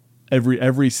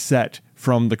every set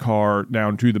from the car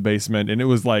down to the basement, and it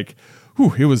was like.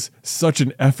 It was such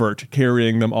an effort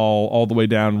carrying them all the way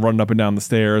down, running up and down the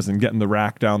stairs and getting the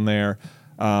rack down there.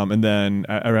 And then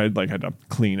I had to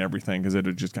clean everything because it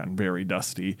had just gotten very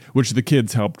dusty, which the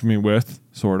kids helped me with,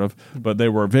 sort of. But they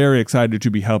were very excited to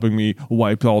be helping me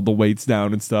wipe all the weights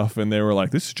down and stuff. And they were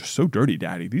like, "This is just so dirty,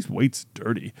 Daddy. These weights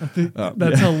dirty."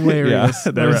 That's hilarious.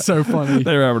 Yeah, that's so funny.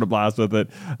 They were having a blast with it.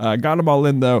 Got them all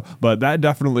in though. But that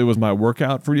definitely was my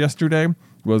workout for yesterday.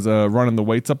 Was running the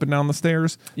weights up and down the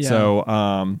stairs. Yeah.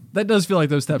 So that does feel like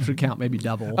those steps should count maybe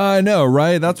double. I know,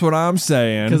 right? That's what I'm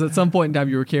saying. Because at some point in time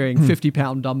you were carrying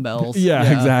 50-pound dumbbells. Yeah,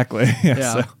 exactly.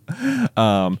 Yeah.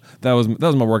 So, that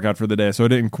was my workout for the day. So I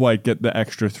didn't quite get the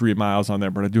extra 3 miles on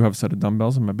there, but I do have a set of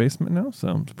dumbbells in my basement now, so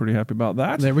I'm pretty happy about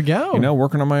that. There we go. You know,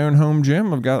 working on my own home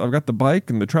gym. I've got the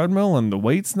bike and the treadmill and the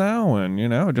weights now, and you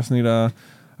know,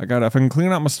 I if I can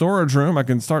clean out my storage room, I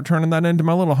can start turning that into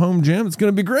my little home gym. It's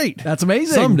going to be great. That's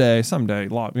amazing. Someday,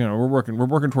 we're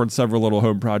working towards several little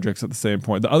home projects at the same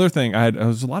point. The other thing I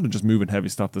was a lot of just moving heavy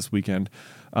stuff this weekend.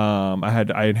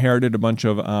 I inherited a bunch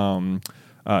of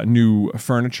new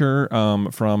furniture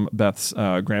from Beth's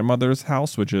grandmother's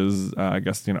house, which is I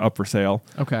guess up for sale.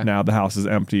 Okay. Now the house is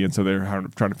empty, and so they're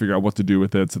trying to figure out what to do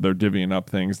with it. So they're divvying up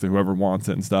things to whoever wants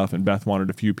it and stuff. And Beth wanted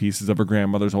a few pieces of her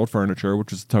grandmother's old furniture,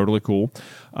 which is totally cool.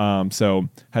 So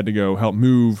had to go help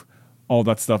move all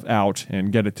that stuff out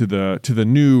and get it to the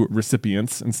new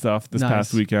recipients and stuff this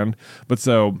past weekend. But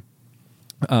so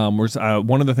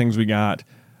one of the things we got.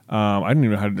 I didn't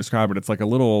even know how to describe it. It's like a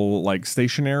little like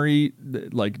stationary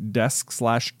like desk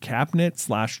 / cabinet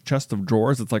 / chest of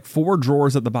drawers. It's like 4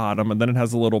 drawers at the bottom, and then it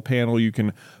has a little panel you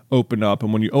can open up.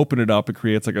 And when you open it up, it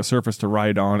creates like a surface to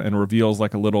write on and reveals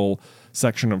like a little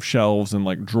section of shelves and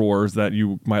like drawers that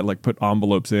you might like put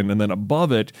envelopes in. And then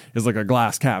above it is like a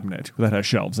glass cabinet that has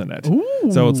shelves in it.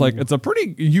 Ooh. So it's a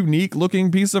pretty unique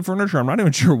looking piece of furniture. I'm not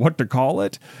even sure what to call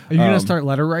it. Are you going to start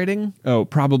letter writing? Oh,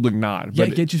 probably not. Yeah,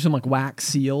 get you some like wax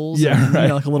seals. Yeah, and,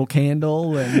 right. Like a little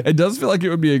candle. And it does feel like it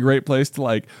would be a great place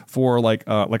to for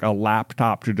a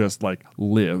laptop to just like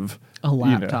live. A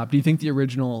laptop. Do you think the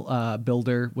original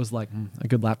builder was like a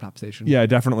good laptop station? Yeah,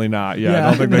 definitely not. Yeah, I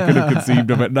don't think they could have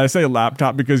conceived of it. And I say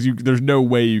laptop because there's no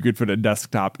way you could fit a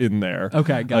desktop in there.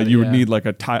 Okay, got it. You would need like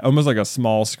almost like a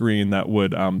small screen that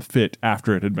would fit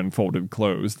after it had been folded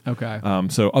closed. Okay.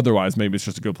 So otherwise, maybe it's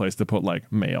just a good place to put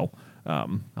like mail.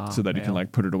 So that you can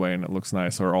like put it away and it looks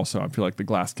nice. Or also, I feel like the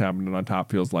glass cabinet on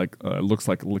top feels like looks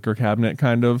like a liquor cabinet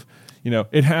kind of.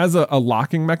 It has a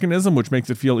locking mechanism which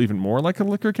makes it feel even more like a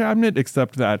liquor cabinet.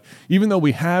 Except that even though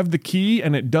we have the key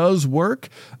and it does work,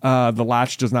 the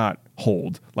latch does not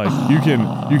hold. Like you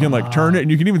can like turn it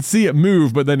and you can even see it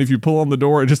move. But then if you pull on the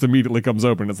door, it just immediately comes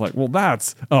open. It's like, well,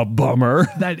 that's a bummer.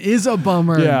 That is a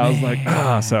bummer. Yeah, man. I was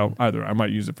like, so either I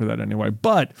might use it for that anyway.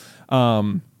 But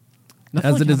Nothing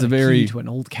as like it is a very key to an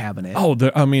old cabinet. Oh,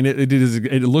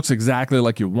 it looks exactly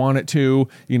like you want it to.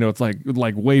 It's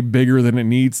like way bigger than it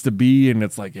needs to be, and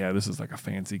it's like, yeah, this is like a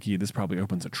fancy key. This probably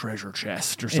opens a treasure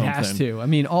chest or something. It has to. I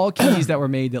mean, all keys that were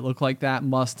made that look like that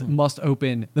must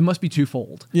open. They must be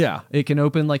twofold. Yeah, it can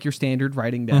open like your standard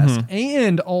writing desk,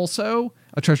 and also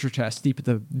a treasure chest deep at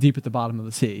the bottom of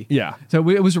the sea. Yeah. So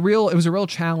it was a real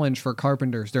challenge for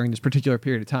carpenters during this particular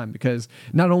period of time, because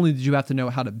not only did you have to know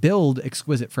how to build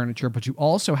exquisite furniture, but you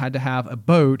also had to have a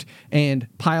boat and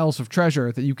piles of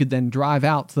treasure that you could then drive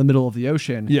out to the middle of the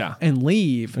ocean. Yeah. And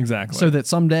leave. Exactly. So that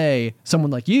someday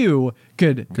someone like you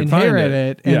could inherit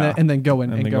it and then go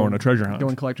on a treasure hunt. Go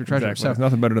and collect your treasure. Exactly. So it's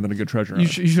nothing better than a good treasure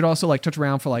hunt. You should also like touch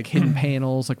around for like hidden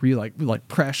panels, like were you like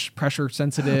pressure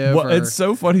sensitive? Well, it's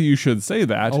so funny you should say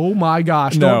that. Oh my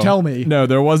gosh! Don't tell me. No,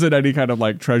 there wasn't any kind of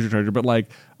like treasure, but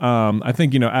like I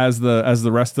think as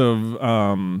the rest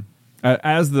of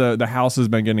as the house has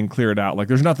been getting cleared out, like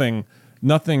there's nothing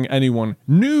anyone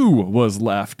knew was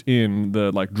left in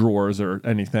the like drawers or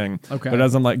anything. Okay. But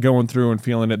as I'm like going through and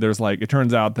feeling it, there's like it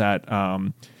turns out that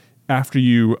after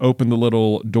you open the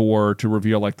little door to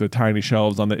reveal like the tiny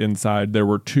shelves on the inside, there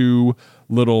were 2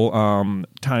 little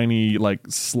tiny like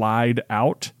slide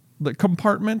out the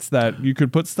compartments that you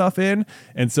could put stuff in.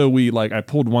 And so I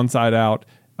pulled one side out,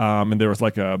 and there was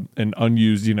like an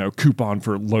unused, coupon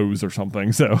for Lowe's or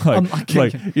something. So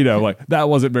that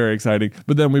wasn't very exciting.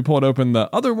 But then we pulled open the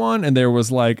other one, and there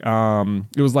was like,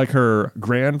 it was like her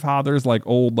grandfather's like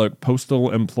old like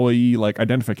postal employee like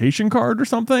identification card or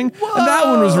something. Whoa! And that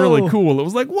one was really cool. It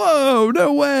was like, whoa,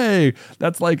 no way.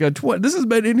 That's like this has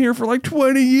been in here for like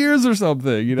 20 years or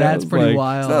something. That's pretty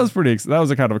wild. So that was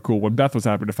a kind of a cool one. Beth was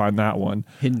happy to find that one.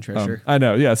 Hidden treasure. I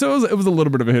know. Yeah. So it was a little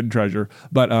bit of a hidden treasure,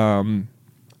 but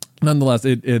nonetheless,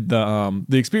 the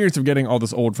experience of getting all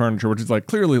this old furniture, which is like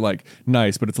clearly like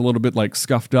nice, but it's a little bit like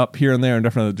scuffed up here and there, and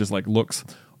definitely just like looks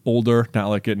older, not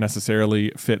like it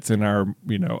necessarily fits in our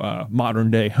modern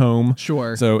day home.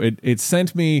 Sure. So it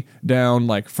sent me down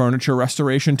like furniture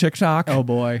restoration TikTok. Oh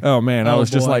boy. Oh man, I was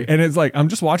just like, and it's like I'm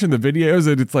just watching the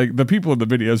videos, and it's like the people in the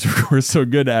videos were so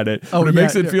good at it. Oh, but it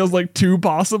makes it feels like too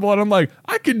possible, and I'm like,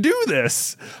 I can do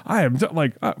this. I am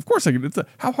of course I can. It's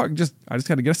how hard? I just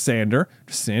got to get a sander,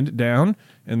 just sand it down,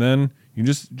 and then you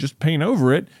just paint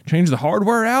over it, change the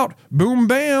hardware out, boom,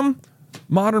 bam.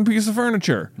 modern piece of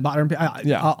furniture.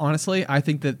 Honestly, I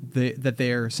think that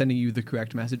they're sending you the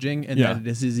correct messaging and that it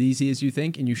is as easy as you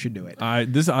think, and you should do it. I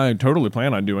totally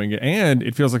plan on doing it, and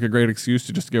it feels like a great excuse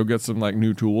to just go get some like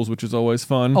new tools, which is always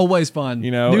fun. Always fun.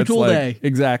 New tool day.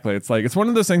 Exactly. It's like it's one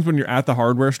of those things when you're at the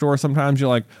hardware store. Sometimes you're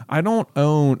like, I don't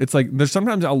own. It's like there's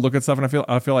sometimes I'll look at stuff and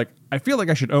I feel like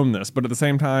I should own this, but at the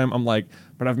same time I'm like,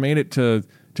 but I've made it to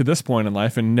this point in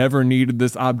life and never needed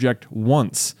this object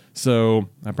once, so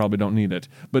I probably don't need it.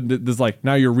 But there's like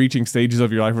now you're reaching stages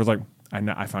of your life where it's like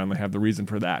I finally have the reason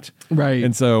for that, right?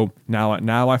 And so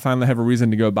now I finally have a reason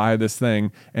to go buy this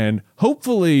thing, and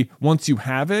hopefully once you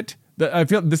have it, I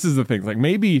feel this is the thing. Like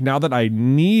maybe now that I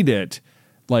need it,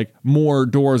 like more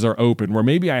doors are open. Where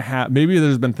maybe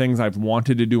there's been things I've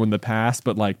wanted to do in the past,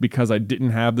 but like because I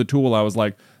didn't have the tool, I was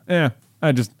like,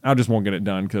 I just won't get it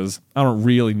done because I don't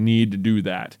really need to do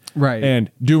that. Right. And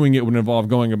doing it would involve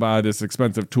going and buy this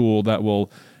expensive tool that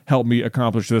will help me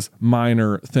accomplish this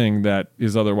minor thing that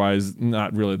is otherwise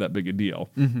not really that big a deal.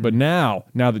 Mm-hmm. But now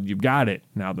that you've got it,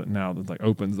 now that like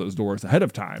opens those doors ahead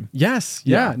of time. Yes.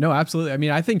 Yeah. No, absolutely. I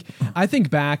mean, I think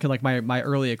back in like my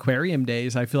early aquarium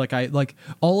days, I feel like I like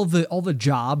all the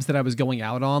jobs that I was going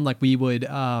out on, like we would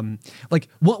like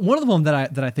one of them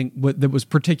that I think that was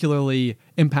particularly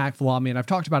impactful on me, and I've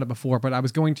talked about it before, but I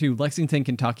was going to Lexington,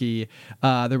 Kentucky.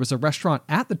 There was a restaurant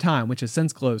at the time, which has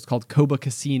since closed, called Coba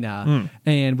Casina,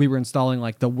 and we were installing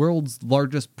like the world's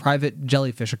largest private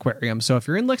jellyfish aquarium. So if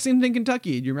you're in Lexington,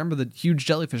 Kentucky, you remember the huge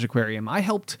jellyfish aquarium, I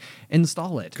helped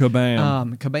install it.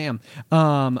 Kabam.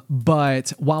 But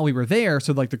while we were there,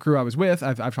 so like the crew I was with,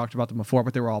 I've talked about them before,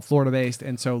 but they were all Florida based,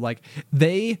 and so like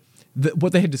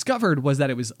what they had discovered was that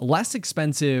it was less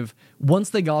expensive once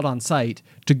they got on site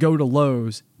to go to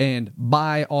Lowe's and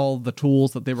buy all the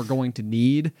tools that they were going to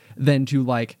need than to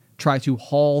like try to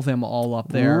haul them all up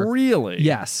there. Really?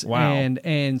 Yes. Wow.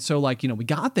 And so like, we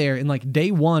got there and like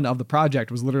day one of the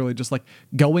project was literally just like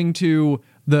going to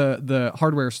the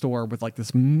hardware store with like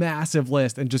this massive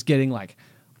list and just getting like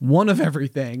one of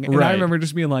everything. And I remember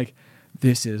just being like,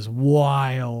 this is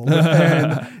wild.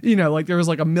 And, like there was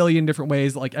like a million different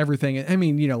ways, like everything. I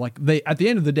mean, like they, at the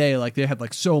end of the day, like they had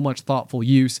like so much thoughtful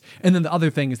use. And then the other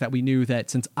thing is that we knew that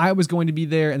since I was going to be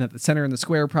there and that the Center in the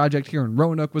Square project here in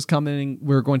Roanoke was coming,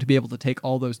 we were going to be able to take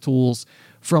all those tools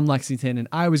from Lexington, and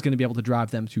I was going to be able to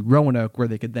drive them to Roanoke where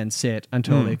they could then sit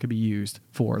until they could be used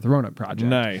for the Roanoke project.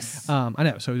 Nice. I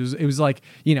know. So it was like,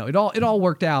 it all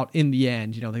worked out in the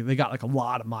end. They got like a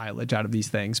lot of mileage out of these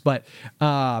things. But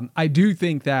I do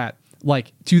think that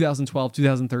like 2012,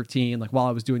 2013, like while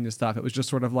I was doing this stuff, it was just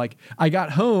sort of like I got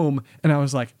home and I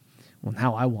was like, well,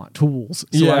 now I want tools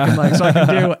so I can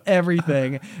do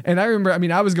everything. And I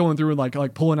remember, I was going through and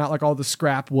like pulling out like all the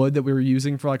scrap wood that we were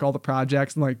using for like all the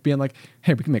projects and like being like,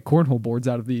 hey, we can make cornhole boards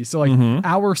out of these. So like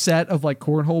our set of like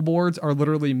cornhole boards are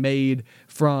literally made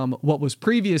from what was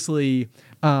previously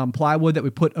plywood that we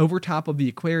put over top of the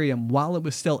aquarium while it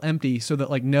was still empty, so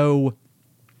that like no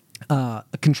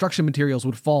construction materials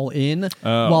would fall in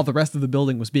while the rest of the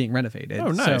building was being renovated. Oh,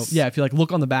 nice. So yeah, if you like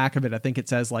look on the back of it, I think it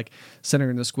says like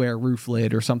Center in the Square roof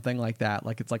lid or something like that.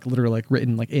 Like it's like literally like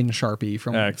written like in Sharpie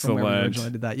from where we originally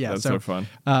did that. Yeah, that's so fun.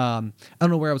 I don't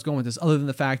know where I was going with this, other than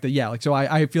the fact that so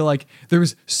I feel like there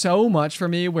was so much for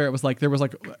me where it was like there was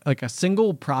like a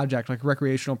single project, like a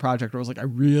recreational project, where I was like, I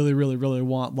really, really, really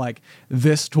want like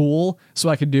this tool so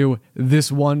I could do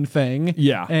this one thing.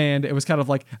 Yeah, and it was kind of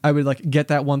like I would like get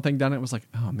that one thing done. It was like,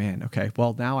 oh man, okay,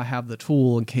 well now I have the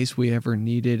tool in case we ever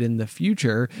need it in the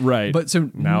future. Right. But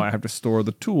so now I have to store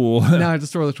the tool. Now I have to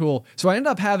store the tool. So I end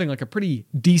up having like a pretty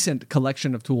decent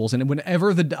collection of tools. And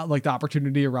whenever the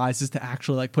opportunity arises to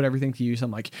actually like put everything to use, I'm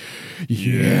like,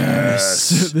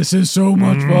 yes, this is so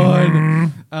much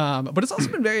fun. But it's also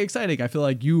been very exciting. I feel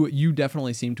like you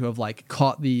definitely seem to have like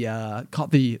caught the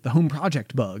home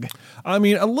project bug. I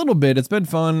mean, a little bit. It's been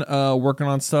fun working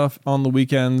on stuff on the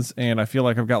weekends, and I feel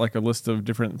like I've got like a list of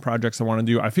different projects I want to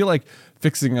do. I feel like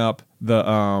fixing up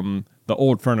the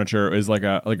old furniture is like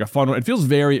a fun one. It feels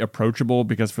very approachable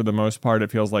because for the most part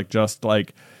it feels like just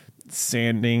like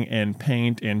sanding and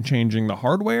paint and changing the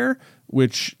hardware,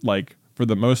 which like for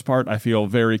the most part I feel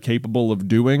very capable of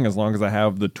doing as long as I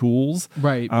have the tools.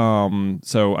 Right.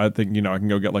 So I think I can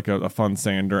go get like a fun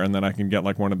sander, and then I can get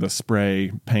like one of the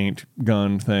spray paint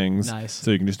gun things. Nice. So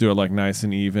you can just do it like nice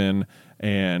and even.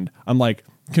 And I'm like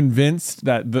convinced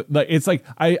that it's like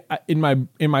I in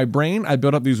my brain I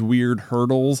built up these weird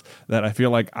hurdles that I feel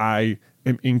like I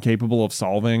am incapable of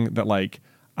solving, that like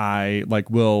I like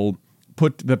will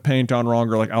put the paint on wrong,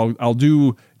 or like I'll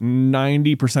do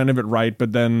 90% of it right,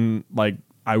 but then like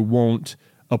I won't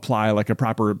apply like a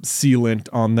proper sealant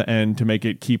on the end to make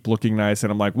it keep looking nice.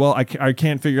 And I'm like, well, I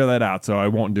can't figure that out, so I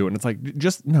won't do it. And it's like,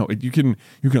 just no, you can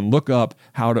look up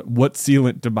what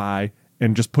sealant to buy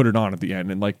and just put it on at the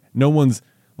end. And like, no one's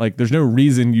like, there's no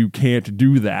reason you can't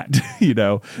do that. You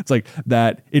know, it's like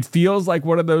that. It feels like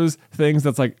one of those things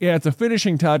that's like, yeah, it's a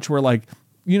finishing touch where like,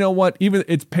 you know what, even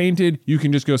it's painted, you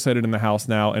can just go set it in the house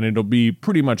now and it'll be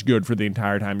pretty much good for the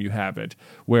entire time you have it.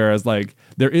 Whereas like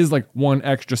there is like one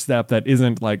extra step that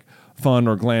isn't like fun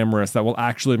or glamorous that will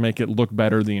actually make it look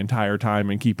better the entire time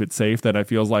and keep it safe, that I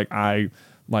feels like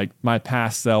my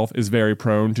past self is very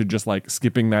prone to just like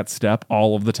skipping that step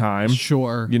all of the time.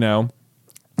 Sure. You know,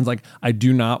 it's like, I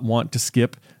do not want to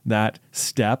skip that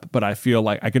step, but I feel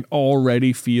like I can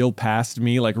already feel past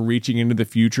me like reaching into the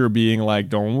future being like,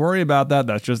 don't worry about that,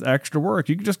 that's just extra work,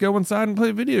 you can just go inside and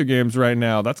play video games right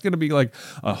now. That's going to be like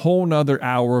a whole nother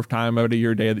hour of time out of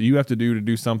your day that you have to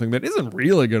do something that isn't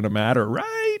really going to matter,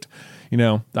 right? You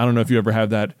know, I don't know if you ever have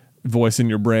that voice in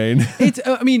your brain. It's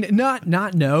I mean, not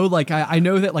no, like I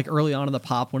know that like early on in the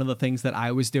pop, one of the things that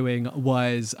I was doing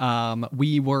was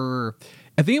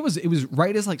I think it was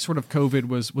right as like sort of COVID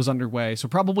was underway. So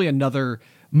probably another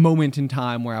moment in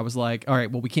time where I was like, all right,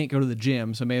 well, we can't go to the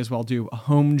gym, so may as well do a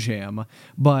home gym.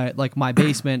 But like my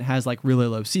basement has like really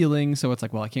low ceilings, so it's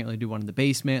like, well, I can't really do one in the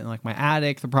basement. And like my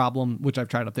attic, the problem, which I've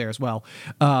tried up there as well,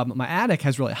 my attic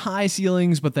has really high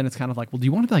ceilings, but then it's kind of like, well, do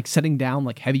you want to be like setting down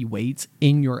like heavy weights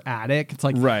in your attic? It's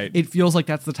like, right. It feels like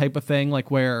that's the type of thing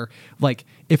like where like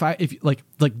if like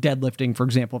deadlifting, for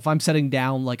example, if I'm setting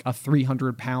down like a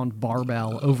 300-pound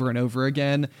barbell over and over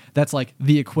again, that's like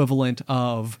the equivalent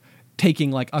of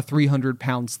taking like a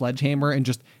 300-pound sledgehammer and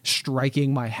just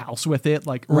striking my house with it,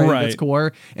 like right at its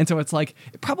core. And so it's like,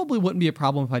 it probably wouldn't be a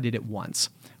problem if I did it once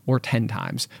or 10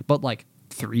 times, but like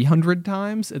 300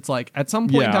 times, it's like at some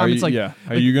point in time, it's like,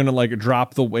 are you gonna like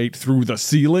drop the weight through the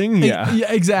ceiling?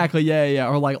 Yeah, exactly. Yeah.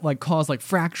 Or like cause like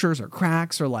fractures or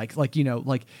cracks or like, you know,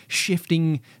 like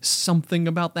shifting something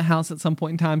about the house at some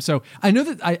point in time. So I know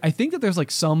that I think that there's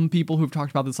like some people who've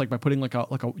talked about this, like by putting like a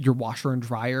your washer and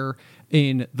dryer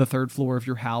in the third floor of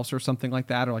your house or something like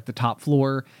that, or like the top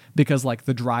floor, because like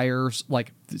the dryer's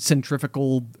like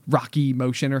centrifugal rocky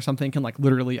motion or something can like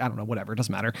literally, I don't know, whatever, it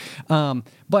doesn't matter.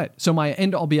 But so my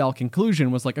end all be all conclusion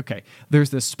was like, okay, there's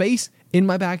this space in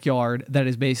my backyard that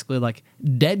is basically like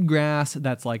dead grass.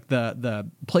 That's like the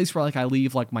place where like I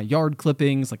leave like my yard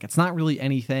clippings. Like it's not really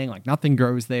anything, like nothing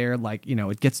grows there. Like, you know,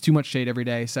 it gets too much shade every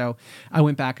day. So I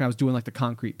went back and I was doing like the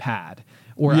concrete pad,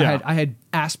 or I had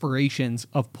aspirations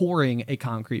of pouring a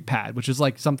concrete pad, which is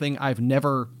like something I've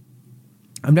never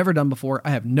done before. I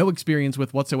have no experience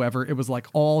with whatsoever. It was like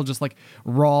all just like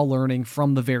raw learning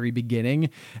from the very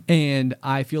beginning. And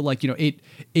I feel like, you know,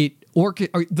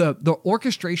 the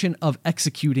orchestration of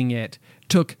executing it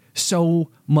took so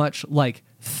much like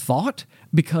thought,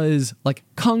 because like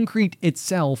concrete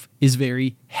itself is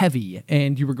very heavy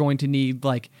and you were going to need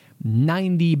like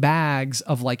 90 bags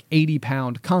of like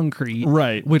 80-pound concrete,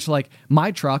 right? Which like my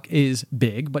truck is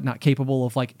big but not capable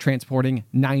of like transporting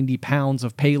 90 pounds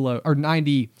of payload or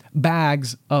 90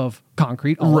 bags of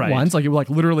concrete all at once. Like it would like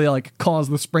literally like cause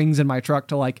the springs in my truck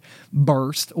to like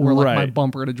burst, or like my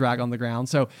bumper to drag on the ground.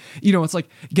 So, you know, it's like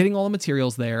getting all the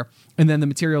materials there, and then the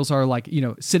materials are like, you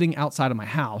know, sitting outside of my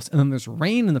house, and then there's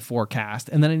rain in the forecast,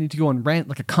 and then I need to go and rent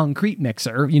like a concrete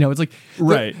mixer. You know, it's like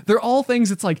they're all things.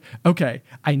 It's like, okay,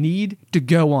 I need to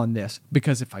go on this,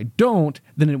 because if I don't,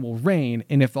 then it will rain,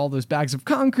 and if all those bags of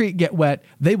concrete get wet,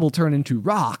 they will turn into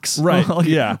rocks,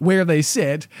 like, where they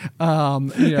sit. You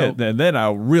know, then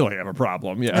I'll really have a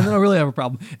problem. Yeah, and then I'll really have a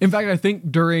problem. In fact, I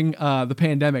think during the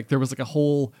pandemic, there was like a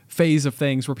whole phase of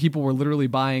things where people were literally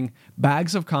buying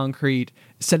bags of concrete,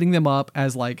 setting them up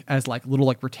as like little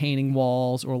like retaining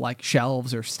walls or like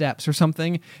shelves or steps or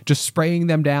something, just spraying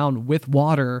them down with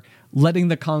water, letting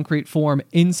the concrete form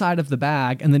inside of the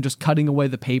bag, and then just cutting away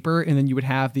the paper, and then you would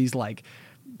have these like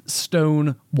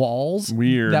stone walls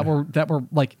that were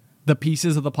like the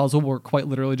pieces of the puzzle were quite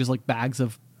literally just like bags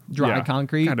of dry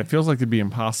concrete. God, it feels like it'd be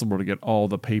impossible to get all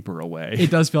the paper away.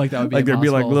 It does feel like that would be like impossible.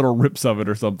 There'd be like little rips of it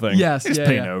or something. Yes, just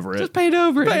paint over it. Just paint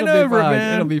over it. Paint over it,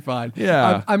 man. It'll be fine.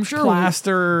 Yeah, I'm sure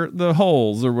plaster the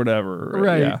holes or whatever.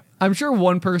 Right. Yeah. I'm sure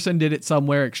one person did it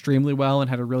somewhere extremely well and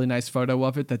had a really nice photo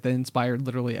of it that then inspired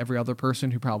literally every other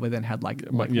person, who probably then had like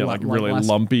really less,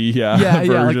 lumpy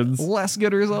versions. Like less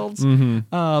good results.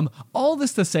 Mm-hmm. All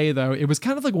this to say, though, it was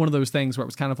kind of like one of those things where it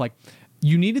was kind of like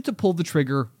you needed to pull the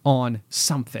trigger on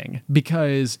something,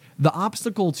 because the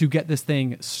obstacle to get this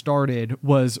thing started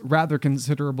was rather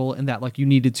considerable, in that like you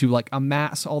needed to like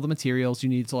amass all the materials, you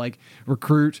needed to like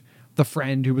recruit the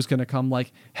friend who was going to come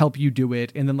like help you do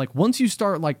it. And then like once you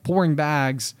start like pouring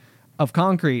bags of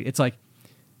concrete, it's like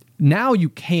now you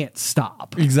can't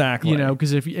stop. Exactly. You know,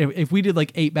 because if we did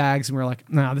like 8 bags and we're like,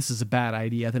 nah, this is a bad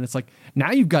idea, then it's like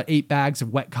now you've got 8 bags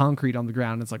of wet concrete on the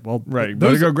ground. It's like, well, right,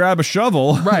 better go grab a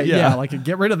shovel. Right. Yeah. Like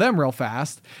get rid of them real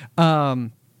fast.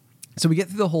 So we get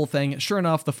through the whole thing. Sure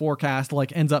enough, the forecast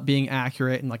like ends up being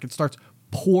accurate, and like it starts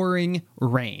pouring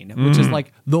rain, which is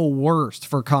like the worst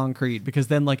for concrete, because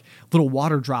then like little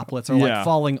water droplets are like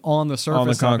falling on the surface on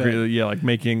the concrete. of it. Like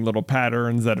making little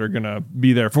patterns that are gonna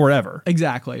be there forever.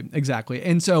 Exactly.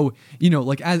 And so, you know,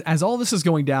 like as all this is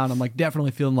going down, I'm like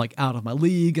definitely feeling like out of my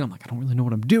league, and I'm like, I don't really know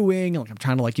what I'm doing. And like I'm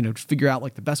trying to like, you know, figure out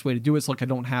like the best way to do it. So like I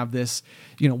don't have this,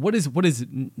 you know, what is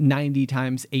 90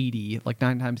 times 80? Like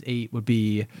 9 times 8 would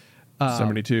be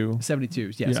 72.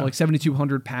 72, yeah. So like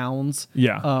 7,200 pounds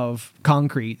Yeah. of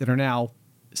concrete that are now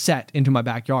set into my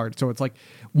backyard. So it's like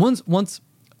once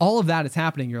all of that is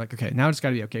happening, you're like, okay, now I just got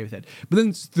to be okay with it. But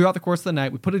then throughout the course of the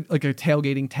night, we put a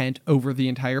tailgating tent over the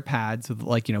entire pad so that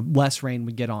like, you know, less rain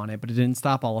would get on it, but it didn't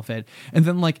stop all of it. And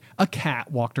then like a cat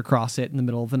walked across it in the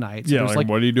middle of the night. So like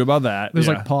what do you do about that? There's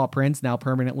like paw prints now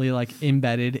permanently like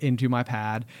embedded into my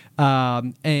pad.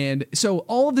 And so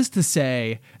all of this to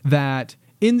say that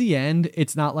in the end,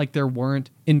 it's not like there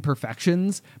weren't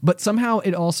imperfections, but somehow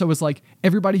it also is like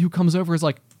everybody who comes over is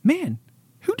like, man,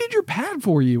 who did your pad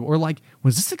for you? Or like,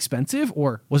 was this expensive?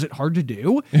 Or was it hard to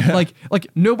do? Yeah. Like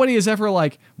nobody is ever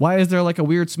like, why is there like a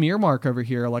weird smear mark over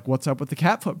here? Like, what's up with the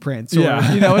cat footprints? Or,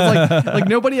 you know, it's like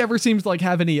nobody ever seems to like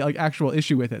have any like actual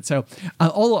issue with it. So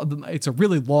all of them, it's a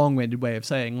really long-winded way of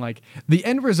saying like the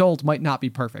end result might not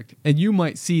be perfect, and you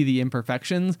might see the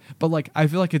imperfections, but like I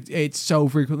feel like it's so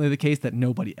frequently the case that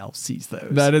nobody else sees those.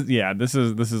 That is, yeah. This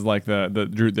is like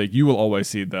the like you will always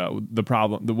see the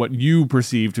problem, what you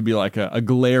perceive to be like a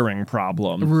glaring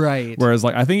problem, right? Whereas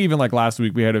like I think even like last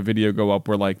week we had a video go up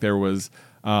where like there was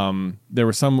some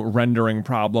rendering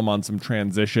problem on some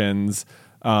transitions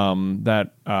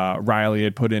that Riley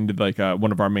had put into like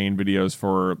one of our main videos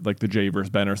for like the J versus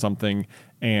Ben or something,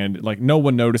 and like no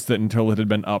one noticed it until it had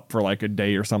been up for like a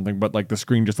day or something, but like the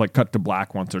screen just like cut to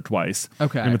black once or twice.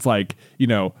 Okay. And it's like, you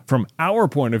know, from our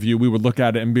point of view, we would look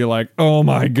at it and be like, oh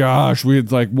my gosh,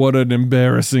 it's like, what an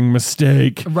embarrassing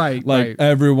mistake. Right. Like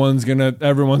everyone's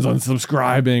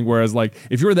unsubscribing. Whereas like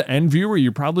if you're the end viewer,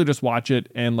 you probably just watch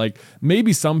it and like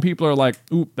maybe some people are like,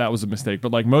 oop, that was a mistake.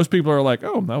 But like most people are like,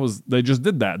 oh, they just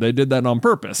did that. They did that on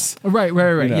purpose. Right. You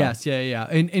know? Yes. Yeah.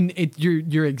 And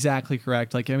you're exactly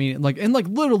correct. Like, I mean, like, and like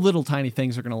little tiny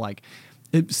things are going to like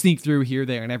sneak through here,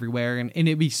 there, and everywhere. And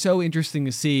it'd be so interesting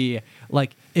to see,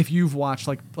 like, if you've watched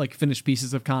like finished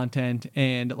pieces of content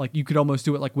and like you could almost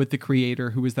do it like with the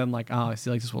creator who was then like, oh, I see,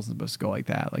 like this wasn't supposed to go like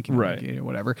that. Like, you know, right. Like, you know,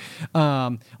 whatever.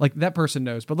 Like that person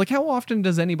knows, but like how often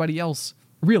does anybody else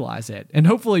realize it? And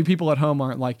hopefully people at home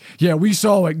aren't like, yeah, we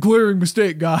saw it, glaring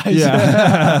mistake, guys.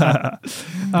 Yeah.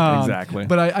 Exactly.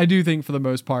 But I do think for the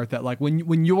most part that like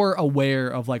when you're aware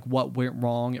of like what went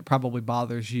wrong, it probably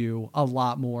bothers you a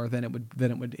lot more than it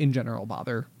would in general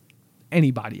bother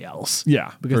anybody else.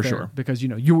 Yeah, because for sure. Because, you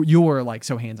know, you're like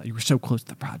so hands-on. You were so close to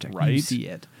the project. Right. You see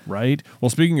it. Right. Well,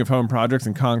 speaking of home projects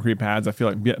and concrete pads, I feel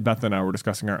like Beth and I were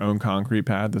discussing our own concrete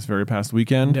pad this very past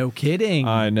weekend. No kidding.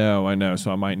 I know.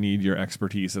 So I might need your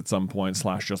expertise at some point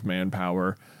 / just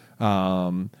manpower.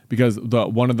 Because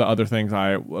one of the other things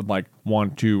I would like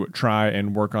want to try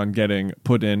and work on getting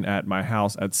put in at my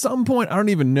house at some point, I don't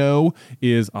even know,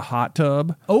 is a hot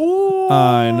tub. Oh,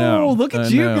 I know. Look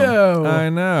at you go. I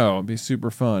know. It'd be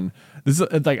super fun. This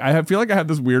is like feel like I have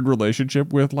this weird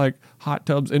relationship with like hot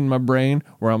tubs in my brain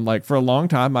where I'm like, for a long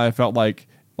time I felt like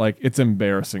it's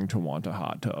embarrassing to want a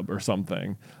hot tub or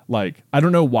something. Like I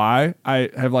don't know why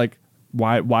I have like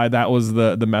why that was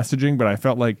the messaging, but I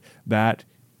felt like that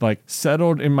like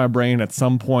settled in my brain at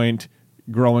some point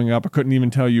growing up. I couldn't even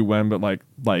tell you when, but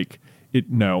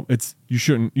you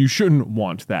shouldn't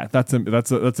want that. That's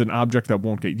an object that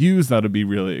won't get used. That'll be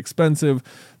really expensive.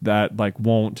 That like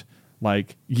won't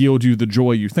like yield you the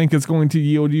joy you think it's going to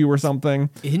yield you or something.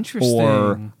 Interesting.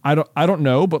 Or I don't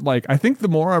know, but like I think the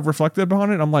more I've reflected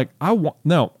upon it, I'm like, I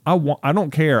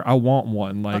don't care. I want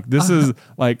one. Like this is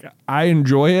like I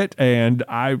enjoy it, and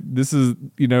this is,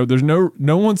 you know, there's no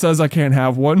one says I can't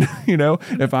have one. You know,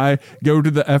 if I go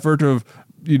to the effort of,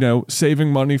 you know,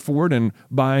 saving money for it and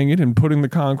buying it and putting the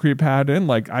concrete pad in,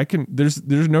 like I can, there's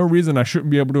no reason I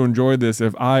shouldn't be able to enjoy this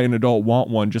if I, an adult,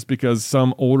 want one just because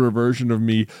some older version of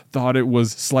me thought it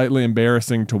was slightly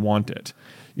embarrassing to want it.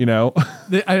 you know.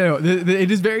 I know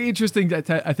it is very interesting that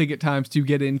I think at times to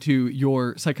get into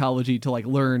your psychology to like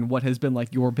learn what has been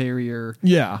like your barrier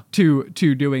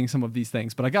to doing some of these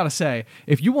things. But I gotta say,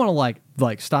 if you want to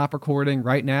like stop recording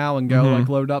right now and go like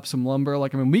load up some lumber,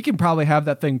 like I mean we can probably have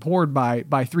that thing poured by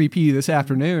 3 p this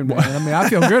afternoon, man. I mean I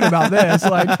feel good about this.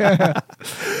 Like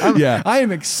I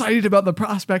am excited about the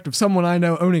prospect of someone I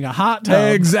know owning a hot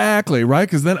tub. Exactly, right?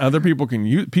 Because then other people can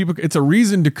use it's a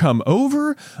reason to come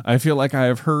over. I feel like I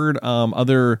have heard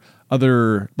other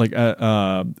like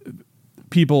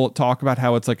people talk about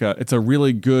how it's a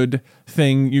really good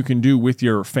thing you can do with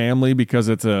your family because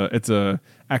it's a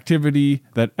activity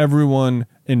that everyone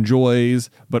enjoys,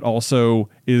 but also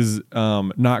is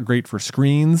not great for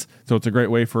screens. So it's a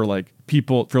great way for like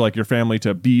people, for like your family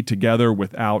to be together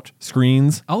without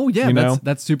screens. Oh yeah,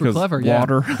 that's super clever.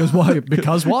 Water. Yeah. Because water.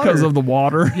 Because of the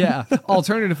water. Yeah.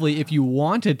 Alternatively, if you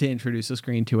wanted to introduce a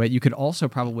screen to it, you could also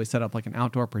probably set up like an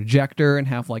outdoor projector and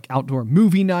have like outdoor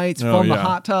movie nights from the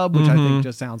hot tub, which I think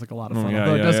just sounds like a lot of fun.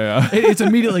 It's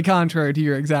immediately contrary to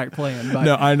your exact plan. But.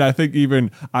 No, and I think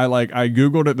even I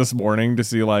Googled it this morning to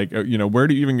see like where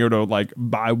do you even go to like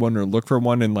buy one or look for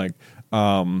one, and like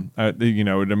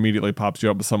it immediately pops you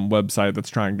up with some website that's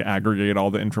trying to aggregate all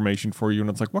the information for you, and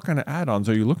it's like, what kind of add-ons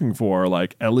are you looking for?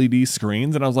 Like LED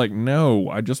screens? And I was like, no,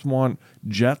 I just want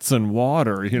jets and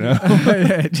water,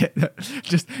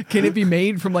 Just can it be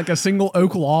made from like a single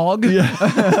oak log? Yeah.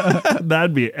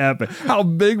 That'd be epic. How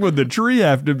big would the tree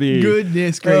have to be?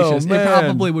 Goodness gracious. It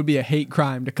probably would be a hate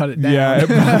crime to cut it down. Yeah, it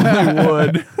probably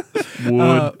would.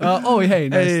 Hey,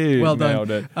 nice. Hey, well done.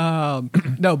 Nailed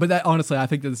it. No, but that honestly, I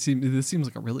think that this seems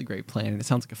like a really great plan, and it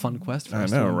sounds like a fun quest for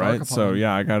us. I know, right? So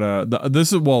yeah, I gotta.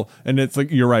 And it's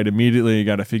like you're right. Immediately, you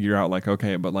got to figure out like,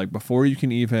 okay, but like before you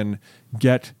can even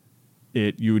get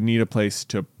it, you would need a place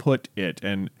to put it,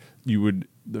 and you would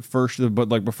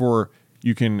before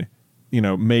you can,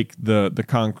 make the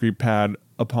concrete pad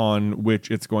upon which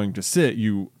it's going to sit,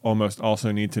 you almost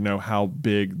also need to know how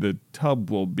big the tub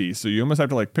will be. So you almost have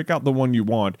to like pick out the one you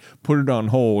want, put it on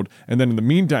hold, and then in the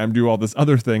meantime do all this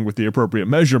other thing with the appropriate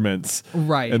measurements.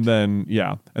 Right. And then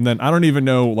I don't even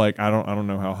know, like I don't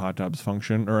know how hot tubs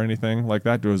function or anything like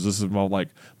that. Does this involve like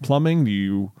plumbing? Do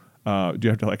you have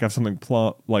to like have something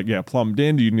plumbed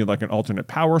in? Do you need like an alternate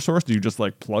power source? Do you just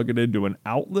like plug it into an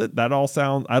outlet? That all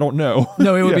sounds, I don't know.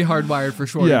 No, it would be hardwired for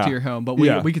sure into your home, but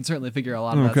we can certainly figure a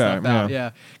lot of that stuff out.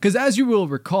 Yeah. Because as you will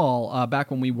recall,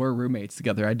 back when we were roommates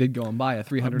together, I did go and buy a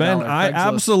 $300 Ben, I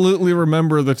absolutely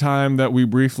remember the time that we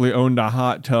briefly owned a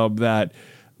hot tub that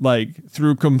like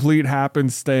through complete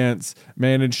happenstance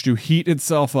managed to heat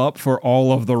itself up for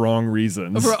all of the wrong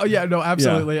reasons. Yeah, no,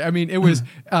 absolutely. Yeah. I mean, it was,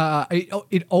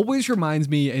 it always reminds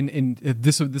me, and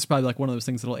this is probably like one of those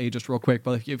things that'll age us real quick,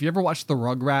 but if you ever watched the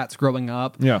Rugrats growing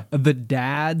up, the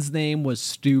dad's name was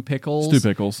Stu Pickles. Stu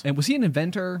Pickles. And was he an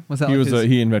inventor? Was that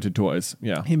he invented toys.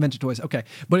 Yeah. He invented toys. Okay.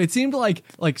 But it seemed like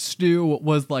Stu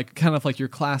was like kind of like your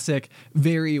classic,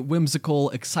 very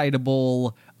whimsical,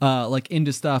 excitable, like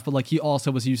into stuff, but like he also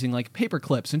was using like paper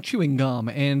clips and chewing gum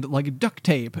and like duct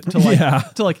tape to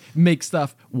like to like make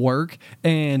stuff work.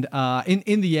 And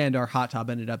in the end, our hot tub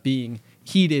ended up being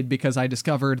heated because I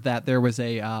discovered that there was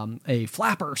a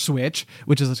flapper switch,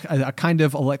 which is a kind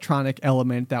of electronic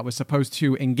element that was supposed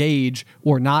to engage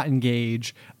or not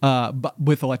engage but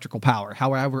with electrical power.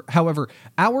 However,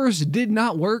 ours did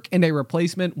not work and a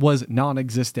replacement was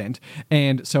non-existent.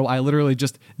 And so I literally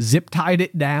just zip tied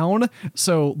it down.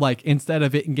 So like instead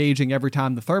of it engaging every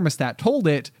time the thermostat told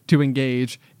it to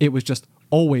engage, it was just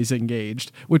always engaged,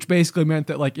 which basically meant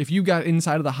that like if you got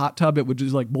inside of the hot tub, it would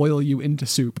just like boil you into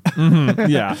soup.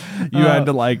 Yeah, you had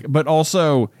to like, but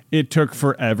also it took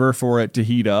forever for it to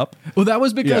heat up. Well, that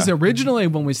was because originally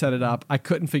when we set it up, I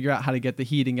couldn't figure out how to get the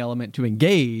heating element to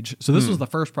engage. So this was the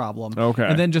first problem. Okay.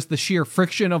 And then just the sheer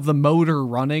friction of the motor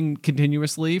running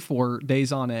continuously for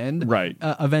days on end. Right.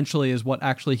 Eventually is what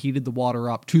actually heated the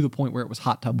water up to the point where it was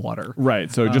hot tub water.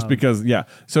 Right. So just because,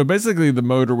 So basically the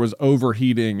motor was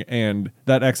overheating and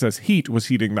that excess heat was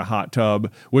heating the hot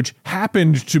tub, which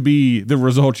happened to be the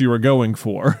result you were going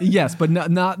for. Yes, but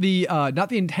not the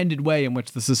intended way in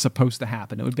which this is supposed to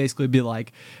happen. It would basically be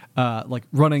like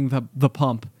running the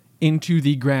pump into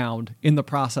the ground in the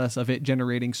process of it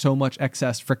generating so much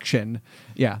excess friction.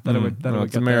 Yeah, that it would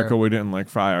it's a miracle we didn't like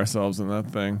fry ourselves in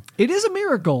that thing. It is a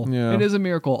miracle. Yeah. It is a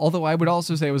miracle. Although I would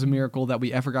also say it was a miracle that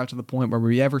we ever got to the point where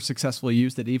we ever successfully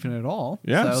used it even at all.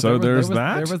 Yeah, so there was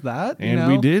that. And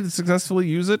we did successfully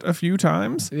use it a few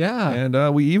times. Yeah.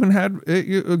 And we even had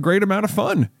a great amount of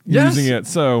fun using it.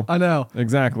 So I know.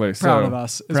 Exactly. Proud of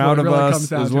us. Proud of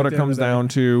us is what it comes down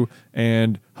to.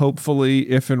 And hopefully,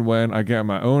 if and when I get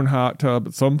my own hot tub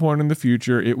at some point in the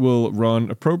future, it will run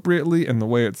appropriately and the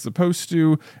way it's supposed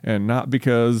to, and not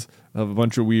because of a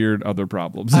bunch of weird other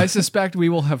problems. I suspect we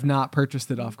will have not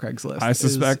purchased it off Craigslist. I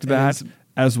suspect that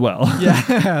as well.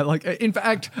 Yeah, like in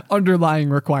fact, underlying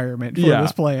requirement for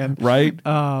this plan. Right?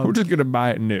 We're just going to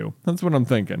buy it new. That's what I'm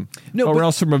thinking. No, or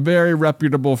else from a very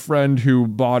reputable friend who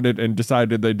bought it and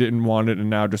decided they didn't want it and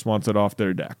now just wants it off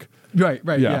their deck. Right,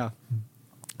 yeah.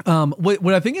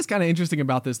 What I think is kind of interesting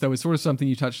about this, though, is sort of something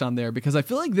you touched on there, because I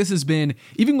feel like this has been,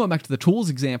 even going back to the tools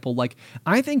example, like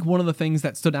I think one of the things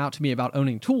that stood out to me about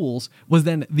owning tools was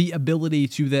then the ability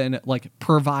to then like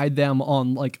provide them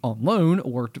on loan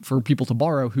or for people to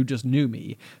borrow who just knew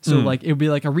me. So like it would be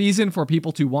like a reason for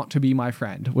people to want to be my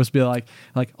friend was be like,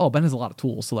 oh, Ben has a lot of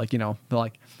tools. So like,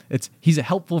 he's a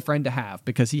helpful friend to have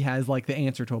because he has like the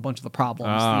answer to a bunch of the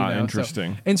problems.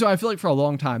 Interesting. So I feel like for a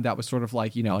long time that was sort of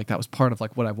like, that was part of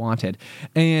like what I wanted.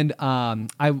 And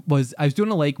I was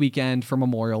doing a lake weekend for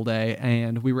Memorial Day,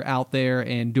 and we were out there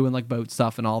and doing like boat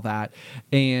stuff and all that.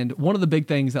 And one of the big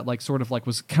things that like sort of like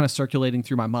was kind of circulating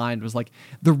through my mind was like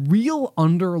the real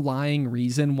underlying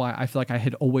reason why I feel like I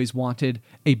had always wanted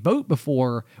a boat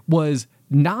before was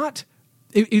not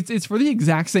it's for the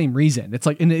exact same reason. It's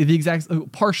like in the exact,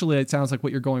 partially it sounds like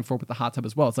what you're going for with the hot tub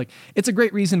as well. It's like, it's a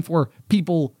great reason for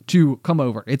people to come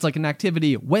over. It's like an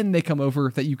activity when they come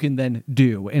over that you can then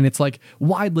do. And it's like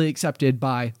widely accepted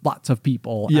by lots of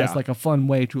people as like a fun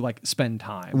way to like spend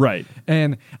time. Right.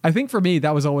 And I think for me,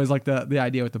 that was always like the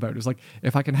idea with the boat. It was like,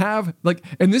 if I can have like,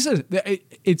 and this is,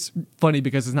 it's funny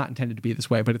because it's not intended to be this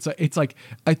way, but it's like,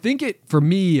 I think it for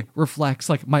me reflects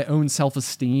like my own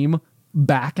self-esteem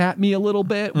back at me a little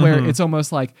bit, where it's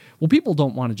almost like, well, people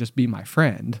don't want to just be my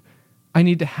friend. I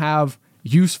need to have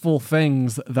useful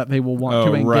things that they will want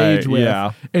to engage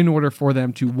with in order for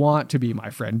them to want to be my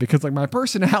friend, because like my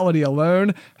personality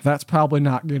alone, that's probably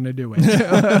not going to do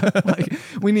it. Like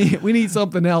we need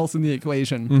something else in the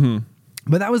equation.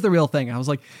 But that was the real thing. I was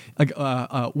like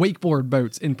wakeboard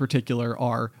boats in particular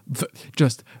are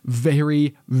just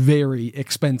very, very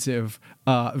expensive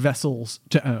vessels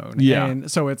to own. Yeah.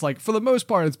 And so it's like, for the most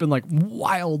part, it's been like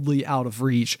wildly out of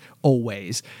reach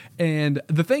always. And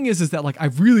the thing is that like, I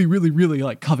really, really, really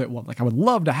like covet one. Like I would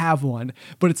love to have one,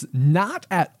 but it's not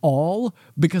at all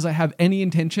because I have any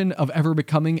intention of ever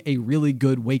becoming a really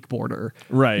good wakeboarder.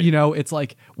 Right. It's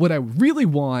like what I really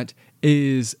want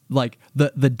is like the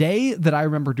day that I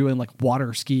remember doing like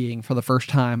water skiing for the first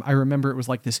time. I remember it was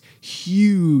like this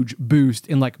huge boost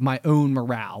in like my own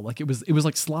morale. Like it was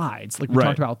like slides, like we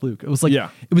talked about with Luke. It was like,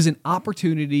 it was an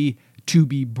opportunity to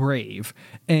be brave.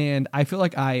 And I feel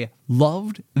like I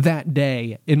loved that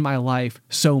day in my life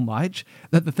so much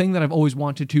that the thing that I've always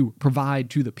wanted to provide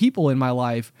to the people in my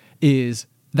life is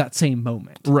that same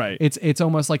moment. Right. It's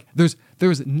almost like there's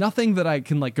nothing that I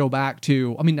can like go back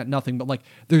to. I mean, not nothing, but like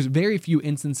there's very few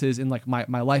instances in like my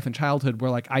life and childhood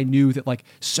where like I knew that like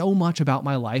so much about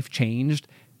my life changed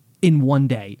in one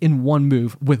day, in one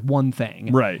move, with one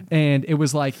thing. Right. And it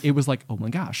was like, oh my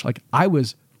gosh, like I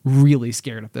was really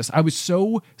scared of this. I was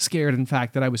so scared, in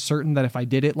fact, that I was certain that if I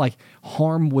did it, like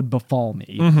harm would befall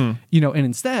me. And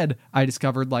instead I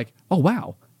discovered like, oh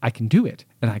wow, I can do it.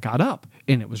 And I got up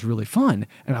and it was really fun.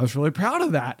 And I was really proud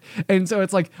of that. And so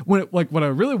it's like, what I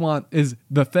really want is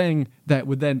the thing that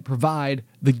would then provide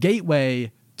the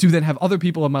gateway to then have other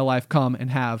people in my life come and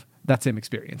have that same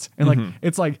experience. And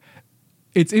like,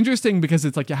 it's interesting because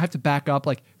it's like you have to back up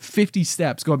like 50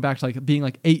 steps going back to like being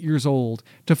like 8 years old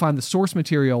to find the source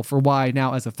material for why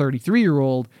now as a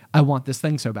 33-year-old, I want this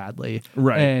thing so badly.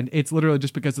 Right. And it's literally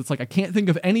just because it's like, I can't think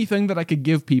of anything that I could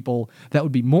give people that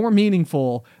would be more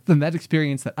meaningful than that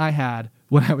experience that I had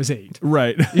when I was 8.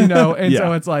 Right. And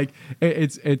so it's like,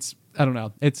 it's, I don't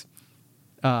know. It's,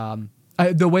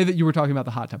 the way that you were talking about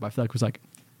the hot tub, I feel like was like,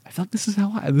 I feel like this is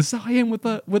how I am with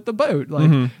the boat.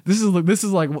 Like this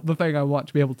is like the thing I want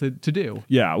to be able to do.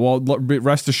 Yeah. Well,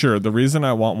 rest assured, the reason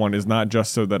I want one is not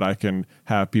just so that I can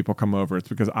have people come over. It's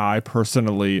because I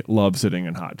personally love sitting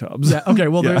in hot tubs. Yeah. Okay.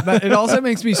 Well, it also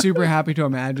makes me super happy to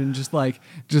imagine just like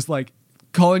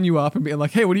calling you up and being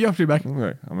like, hey, what are you up to back?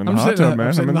 Okay. I'm in the hot tub,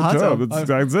 man. I'm in the tub.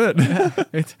 That's it.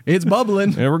 Yeah, it's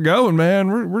bubbling. There we're going,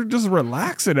 man. We're just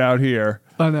relaxing out here.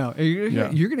 I know.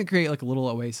 You're going to create like a little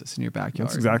oasis in your backyard.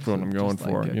 That's exactly what I'm going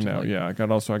for.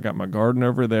 I got my garden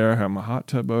over there. I have my hot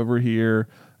tub over here.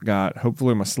 I got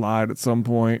hopefully my slide at some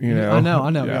point. I know.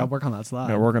 Yeah, work on that slide.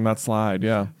 Yeah, work on that slide.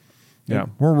 Yeah.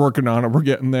 We're working on it. We're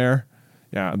getting there.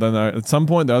 Yeah. Then at some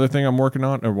point, the other thing I'm working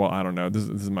on, or well, I don't know. This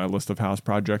is my list of house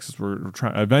projects. Is we're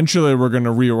trying. Eventually, we're going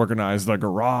to reorganize the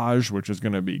garage, which is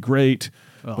going to be great.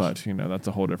 Ugh. But that's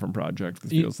a whole different project. It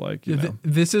feels like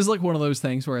this is like one of those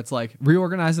things where it's like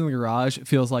reorganizing the garage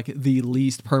feels like the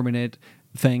least permanent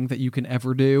thing that you can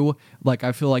ever do. Like,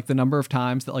 I feel like the number of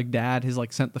times that like dad has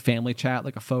like sent the family chat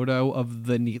like a photo of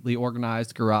the neatly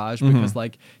organized garage because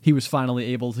like he was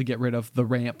finally able to get rid of the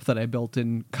ramp that I built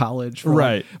in college for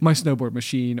like, my snowboard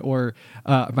machine or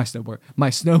my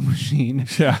snow machine.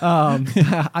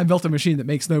 Yeah. I built a machine that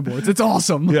makes snowboards. It's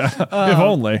awesome. Yeah.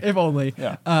 If only.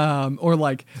 Yeah. Or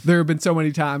like there have been so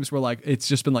many times where like it's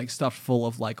just been like stuffed full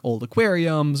of like old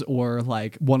aquariums, or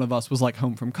like one of us was like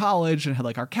home from college and had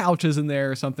like our couches in there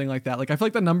or something like that. Like, I feel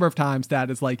like the number of times Dad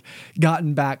has like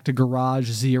gotten back to garage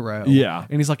zero. Yeah.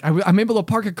 And he's like, I'm able to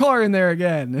park a car in there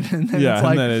again. And then it's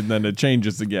like, and then it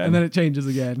changes again. And then it changes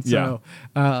again. So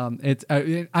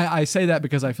I say that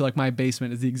because I feel like my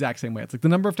basement is the exact same way. It's like the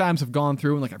number of times I've gone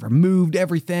through and like I've removed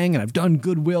everything and I've done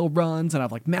Goodwill runs and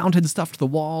I've like mounted stuff to the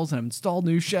walls and I've installed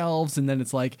new shelves, and then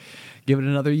it's like, give it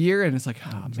another year and it's like,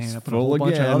 oh man, I put a whole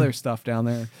bunch of other stuff down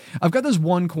there. I've got this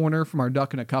one corner from our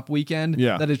Duck in a Cup weekend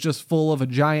that is just full of a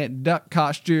giant duck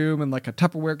costume and like a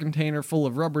Tupperware container full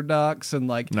of rubber ducks and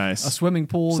like a swimming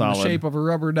pool in the shape of a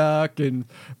rubber duck and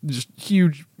just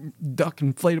huge duck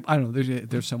inflatable. I don't know.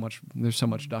 There's so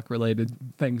much duck related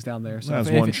things down there. So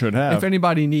as one should have. If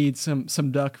anybody needs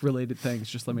some duck related things,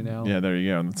 just let me know. Yeah, there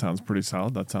you go. That sounds pretty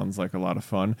solid. That sounds like a lot of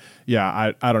fun.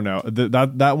 Yeah, I don't know.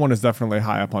 That one is definitely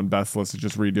high up on Beth's list of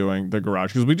just redoing the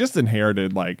garage, because we just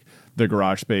inherited like the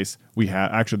garage space we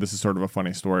had. Actually, this is sort of a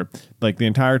funny story. Like the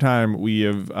entire time we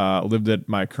have lived at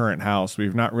my current house,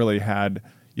 we've not really had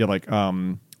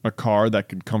a car that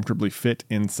could comfortably fit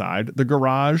inside the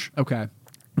garage. Okay.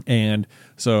 And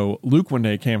so Luke one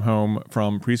day came home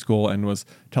from preschool and was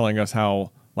telling us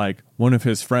how like one of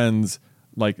his friends,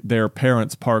 like their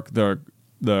parents park the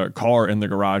car in the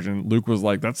garage, and Luke was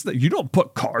like, you don't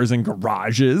put cars in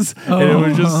garages. And it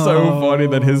was just so funny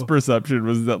that his perception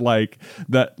was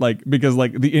that because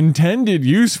like the intended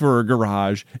use for a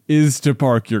garage is to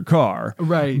park your car.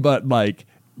 Right. But like,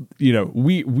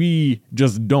 we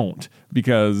just don't,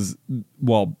 because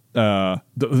this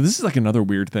is like another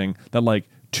weird thing that like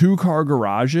 2-car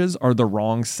garages are the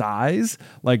wrong size.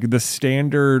 Like the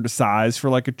standard size for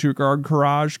like a 2-car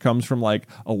garage comes from like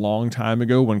a long time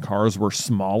ago when cars were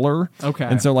smaller. Okay.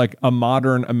 And so like a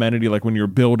modern amenity, like when you're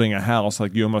building a house,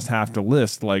 like you almost have to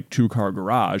list like 2-car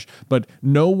garage, but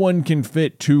no one can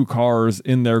fit 2 cars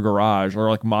in their garage, or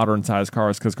like modern size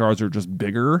cars, because cars are just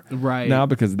bigger now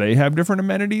because they have different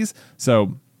amenities.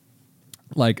 So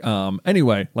like,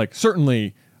 anyway, like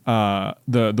certainly,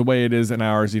 the way it is in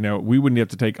ours, we wouldn't have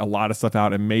to take a lot of stuff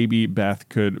out, and maybe Beth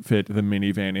could fit the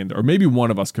minivan in there, or maybe one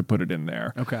of us could put it in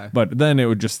there. Okay. But then it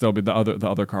would just still be the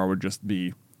other car would just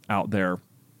be out there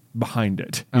behind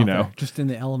it, just in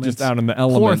the elements, just out in the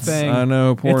elements. Poor thing. I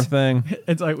know, poor thing.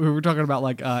 It's like we were talking about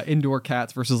like indoor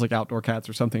cats versus like outdoor cats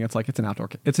or something. It's like it's an outdoor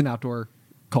car. It's an outdoor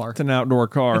car.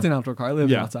 It's an outdoor car. It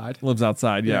lives outside. Lives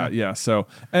outside. Yeah. So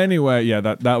anyway,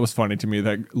 that was funny to me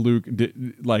that Luke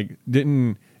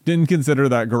didn't consider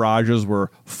that garages were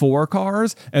for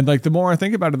cars. And like the more I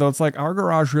think about it, though, it's like our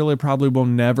garage really probably will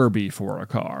never be for a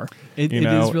car. It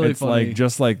is really it's funny. Like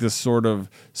just like this sort of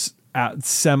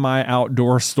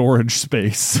semi-outdoor storage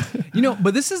space.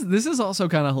 But this is also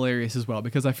kind of hilarious as well,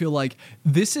 because I feel like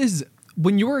this is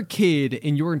when you're a kid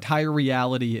and your entire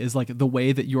reality is like the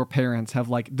way that your parents have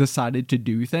like decided to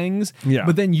do things. Yeah.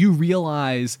 But then you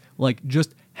realize like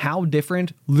just how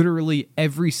different literally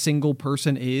every single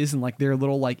person is, and like their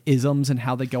little like isms and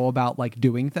how they go about like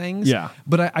doing things. Yeah.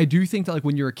 But I do think that like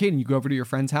when you're a kid and you go over to your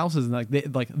friends' houses and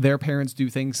like their parents do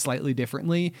things slightly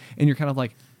differently, and you're kind of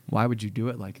like, why would you do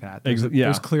it like that?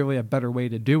 There's clearly a better way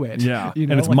to do it. Yeah.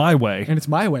 And it's my way. And it's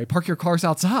my way. Park your cars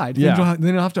outside. Yeah. Then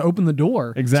you don't have to open the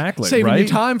door. Exactly. Saving you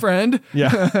time, friend.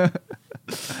 Yeah.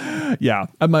 Yeah.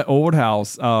 At my old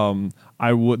house, I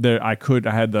had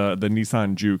the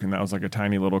Nissan Juke, and that was like a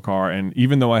tiny little car. And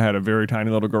even though I had a very tiny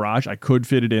little garage, I could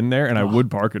fit it in there, and I would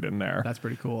park it in there. That's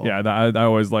pretty cool. Yeah, I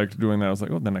always liked doing that. I was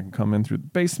like, then I can come in through the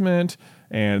basement.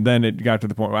 And then it got to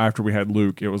the point where after we had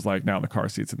Luke, it was like, now the car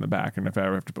seat's in the back. And if I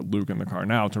ever have to put Luke in the car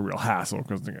now, it's a real hassle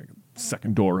because the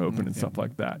second door open and stuff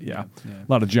like that. Yeah. A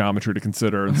lot of geometry to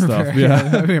consider and stuff.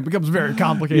 Yeah. It becomes very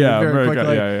complicated very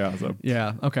quickly. Yeah. So.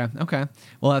 Yeah. Okay.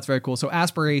 Well, that's very cool. So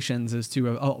aspirations is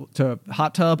to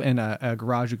hot tub and a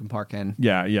garage you can park in.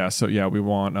 Yeah. So we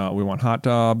want hot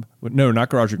tub. No, not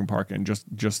garage you can park in.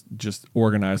 Just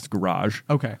organized garage.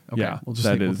 Okay. Yeah, We'll just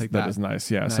that take that. is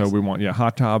nice. Yeah. Nice. So we want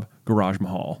hot tub, garage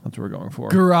Mahal. That's what we're going for.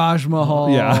 Garage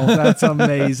Mahal. Yeah. That's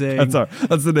amazing.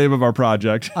 That's the name of our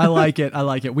project. I like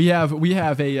it. We have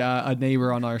a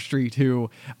neighbor on our street who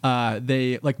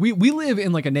they like we live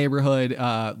in like a neighborhood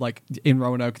like in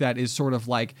Roanoke that is sort of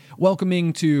like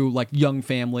welcoming to like young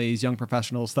families, young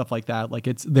professionals, stuff like that. Like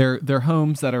it's they're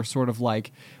homes that are sort of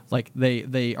like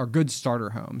they are good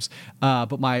starter homes.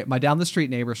 But my down the street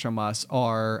neighbors from us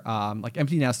are like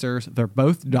empty nesters. They're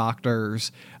both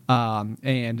doctors.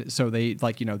 And so they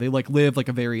they live like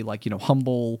a very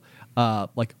humble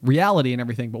like reality and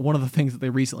everything. But one of the things that they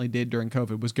recently did during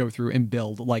COVID was go through and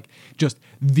build like just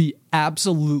the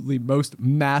absolutely most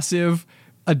massive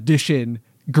addition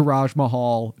garage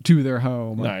Mahal to their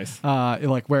home. Nice.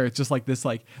 Like where it's just like this,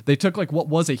 like they took like what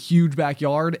was a huge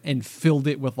backyard and filled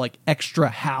it with like extra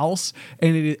house,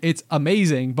 and it's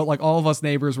amazing. But like all of us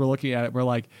neighbors were looking at it, we're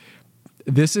like,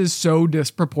 this is so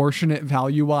disproportionate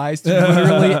value-wise to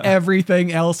literally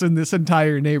everything else in this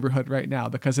entire neighborhood right now,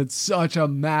 because it's such a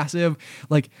massive,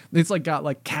 like it's like got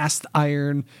like cast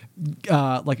iron,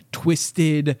 like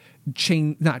twisted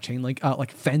not chain link,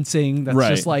 like fencing that's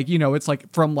just like, it's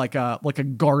like from like a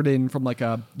garden from like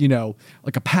a,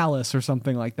 like a palace or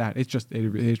something like that. It's just,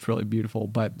 it's really beautiful.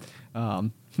 But,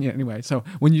 yeah, anyway, so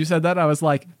when you said that, I was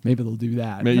like, maybe they'll do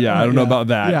that. Yeah, I don't know about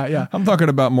that. Yeah. I'm talking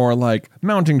about more like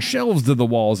mounting shelves to the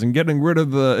walls and getting rid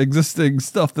of the existing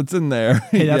stuff that's in there.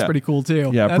 Hey, that's pretty cool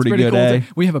too. Yeah, that's pretty good, cool eh? too.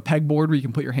 We have a pegboard where you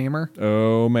can put your hammer.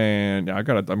 Oh man, yeah, I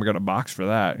got a box for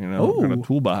that. I got a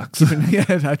toolbox. Yeah,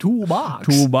 a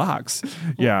toolbox.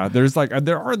 Yeah,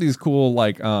 there are these cool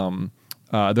like there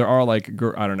are like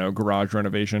I don't know, garage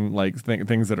renovation like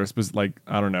things that are like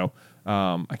I don't know.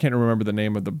 I can't remember the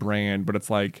name of the brand, but it's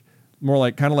like more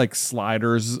like kind of like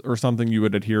sliders or something you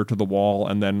would adhere to the wall,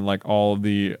 and then like all of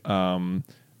the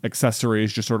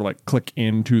accessories just sort of like click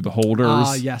into the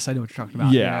holders. Yes, I know what you're talking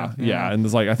about. Yeah. And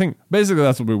there's like, I think basically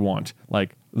that's what we want.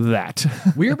 Like that.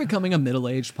 We are becoming a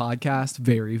middle-aged podcast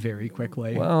very, very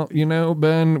quickly. Well,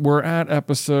 Ben, we're at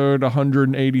episode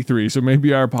 183, so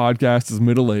maybe our podcast is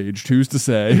middle-aged. Who's to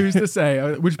say? Who's to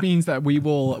say? Which means that we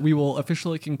will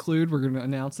officially conclude. We're going to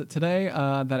announce it today.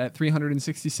 That at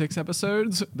 366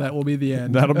 episodes, that will be the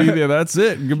end. That'll be there. That's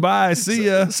it. Goodbye. See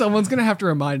ya. Someone's going to have to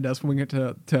remind us when we get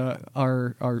to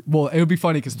our. Well, it would be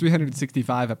funny because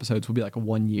 365 episodes will be like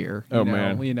 1 year.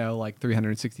 Man. Like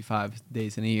 365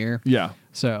 days in a year. Yeah.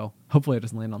 So hopefully it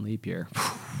doesn't land on leap year.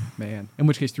 Man. In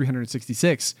which case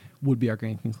 366 would be our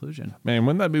grand conclusion. Man,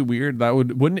 wouldn't that be weird?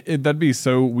 That'd be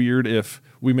so weird if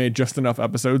we made just enough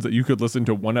episodes that you could listen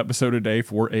to one episode a day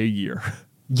for a year.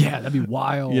 Yeah, that'd be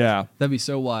wild. Yeah. That'd be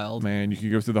so wild. Man, you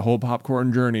could go through the whole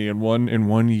popcorn journey in 1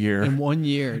 year. In 1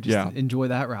 year. Just enjoy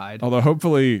that ride. Although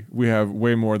hopefully we have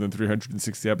way more than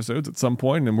 360 episodes at some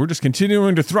point, and we're just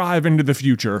continuing to thrive into the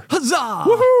future. Huzzah!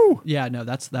 Woohoo! Yeah, no,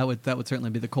 that would certainly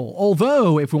be the goal.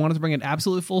 Although, if we wanted to bring it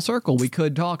absolutely full circle, we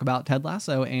could talk about Ted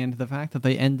Lasso and the fact that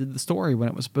they ended the story when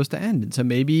it was supposed to end. And so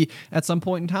maybe at some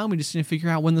point in time, we just need to figure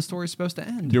out when the story's supposed to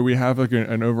end. Do we have like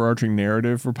an overarching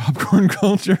narrative for popcorn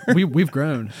culture? We've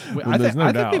grown. I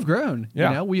think we've grown.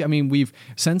 Yeah. We've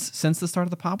since the start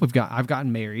of the pop, I've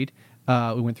gotten married.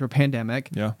 We went through a pandemic.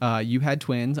 Yeah. You had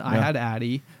twins. I had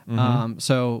Addie. Mm-hmm.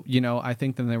 So, I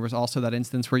think then there was also that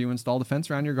instance where you installed a fence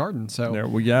around your garden. So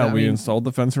we installed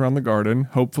the fence around the garden.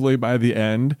 Hopefully by the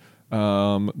end,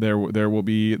 there will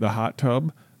be the hot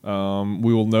tub.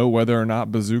 We will know whether or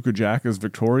not Bazooka Jack is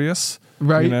victorious.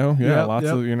 Right.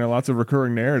 Lots of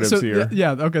recurring narratives here.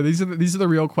 Okay. These are the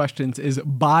real questions. Is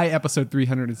by episode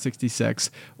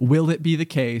 366, will it be the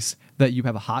case that you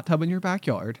have a hot tub in your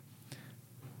backyard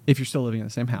if you're still living in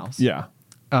the same house? Yeah.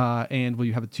 And will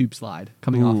you have a tube slide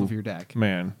coming off of your deck?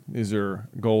 Man, these are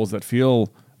goals that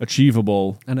feel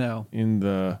achievable. I know. In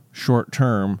the short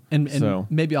term. And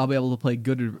maybe I'll be able to play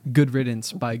Good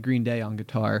Riddance by Green Day on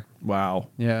guitar. Wow.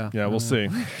 Yeah. Yeah, we'll see.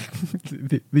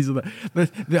 These are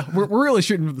we're really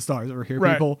shooting for the stars over here,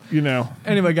 right. people.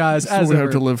 Anyway, guys, that's what we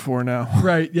have to live for now.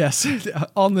 Right, yes.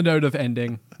 On the note of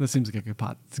ending, this seems like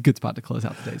it's a good spot to close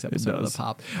out today's episode of The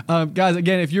Pop. Guys,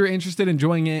 again, if you're interested in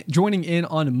joining in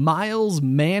on Miles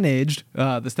Managed,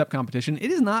 the step competition,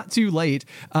 it is not too late.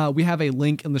 We have a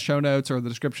link in the show notes or the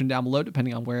description down below,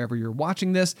 depending on wherever you're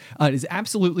watching this. It is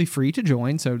absolutely free to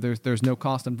join, so there's no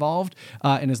cost involved.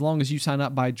 And as long as you sign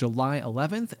up by July July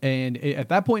 11th, and at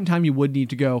that point in time, you would need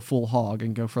to go full hog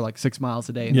and go for like 6 miles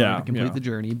a day in order to complete the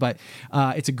journey. But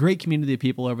it's a great community of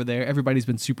people over there. Everybody's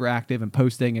been super active and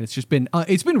posting, and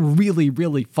it's been really,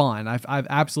 really fun. I've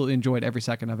absolutely enjoyed every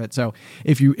second of it. So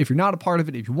if you're not a part of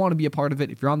it, if you want to be a part of it,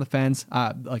 if you're on the fence,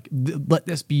 let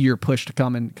this be your push to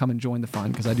come and join the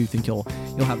fun, because I do think you'll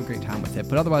have a great time with it.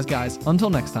 But otherwise, guys, until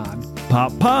next time,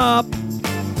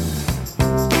 pop.